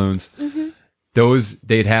popping the balloons. Mm-hmm. Those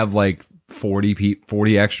they'd have like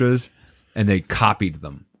 40 extras, and they copied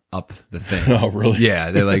them up the thing. Oh, really? Yeah,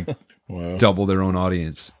 they like Wow. double their own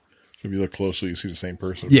audience. If you look closely, you see the same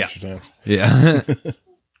person a Yeah. bunch of times. Yeah.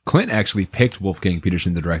 Clint actually picked Wolfgang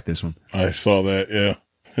Peterson to direct this one. I saw that. Yeah.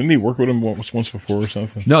 Didn't he work with him once before or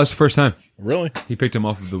something? No, it's the first time. Really? He picked him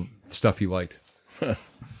off of the stuff he liked.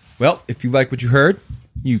 Well, if you like what you heard,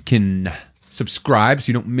 you can subscribe so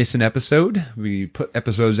you don't miss an episode. We put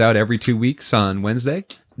episodes out every 2 weeks on Wednesday.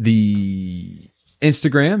 The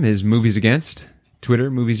Instagram is Movies Against.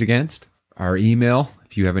 Twitter, Movies Against. Our email,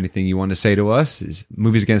 if you have anything you want to say to us, is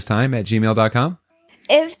moviesagainsttime@gmail.com.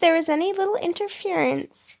 if there was any little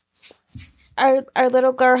interference, our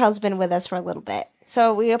little girl has been with us for a little bit,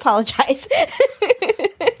 so we apologize.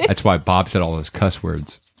 That's why Bob said all those cuss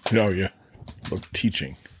words. Oh, yeah. Look,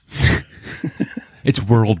 teaching. It's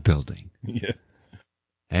world building. Yeah.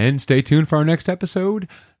 And stay tuned for our next episode.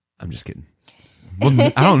 I'm just kidding.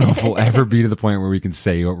 Well, I don't know if we'll ever be to the point where we can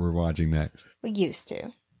say what we're watching next. We used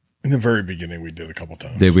to. In the very beginning, we did a couple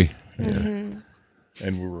times. Did we? Yeah. Mm-hmm.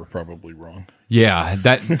 And we were probably wrong. Yeah,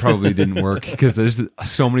 that probably didn't work because there's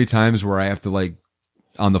so many times where I have to, like,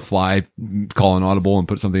 on the fly, call an audible and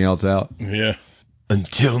put something else out. Yeah.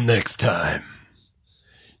 Until next time,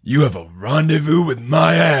 you have a rendezvous with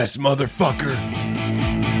my ass, motherfucker.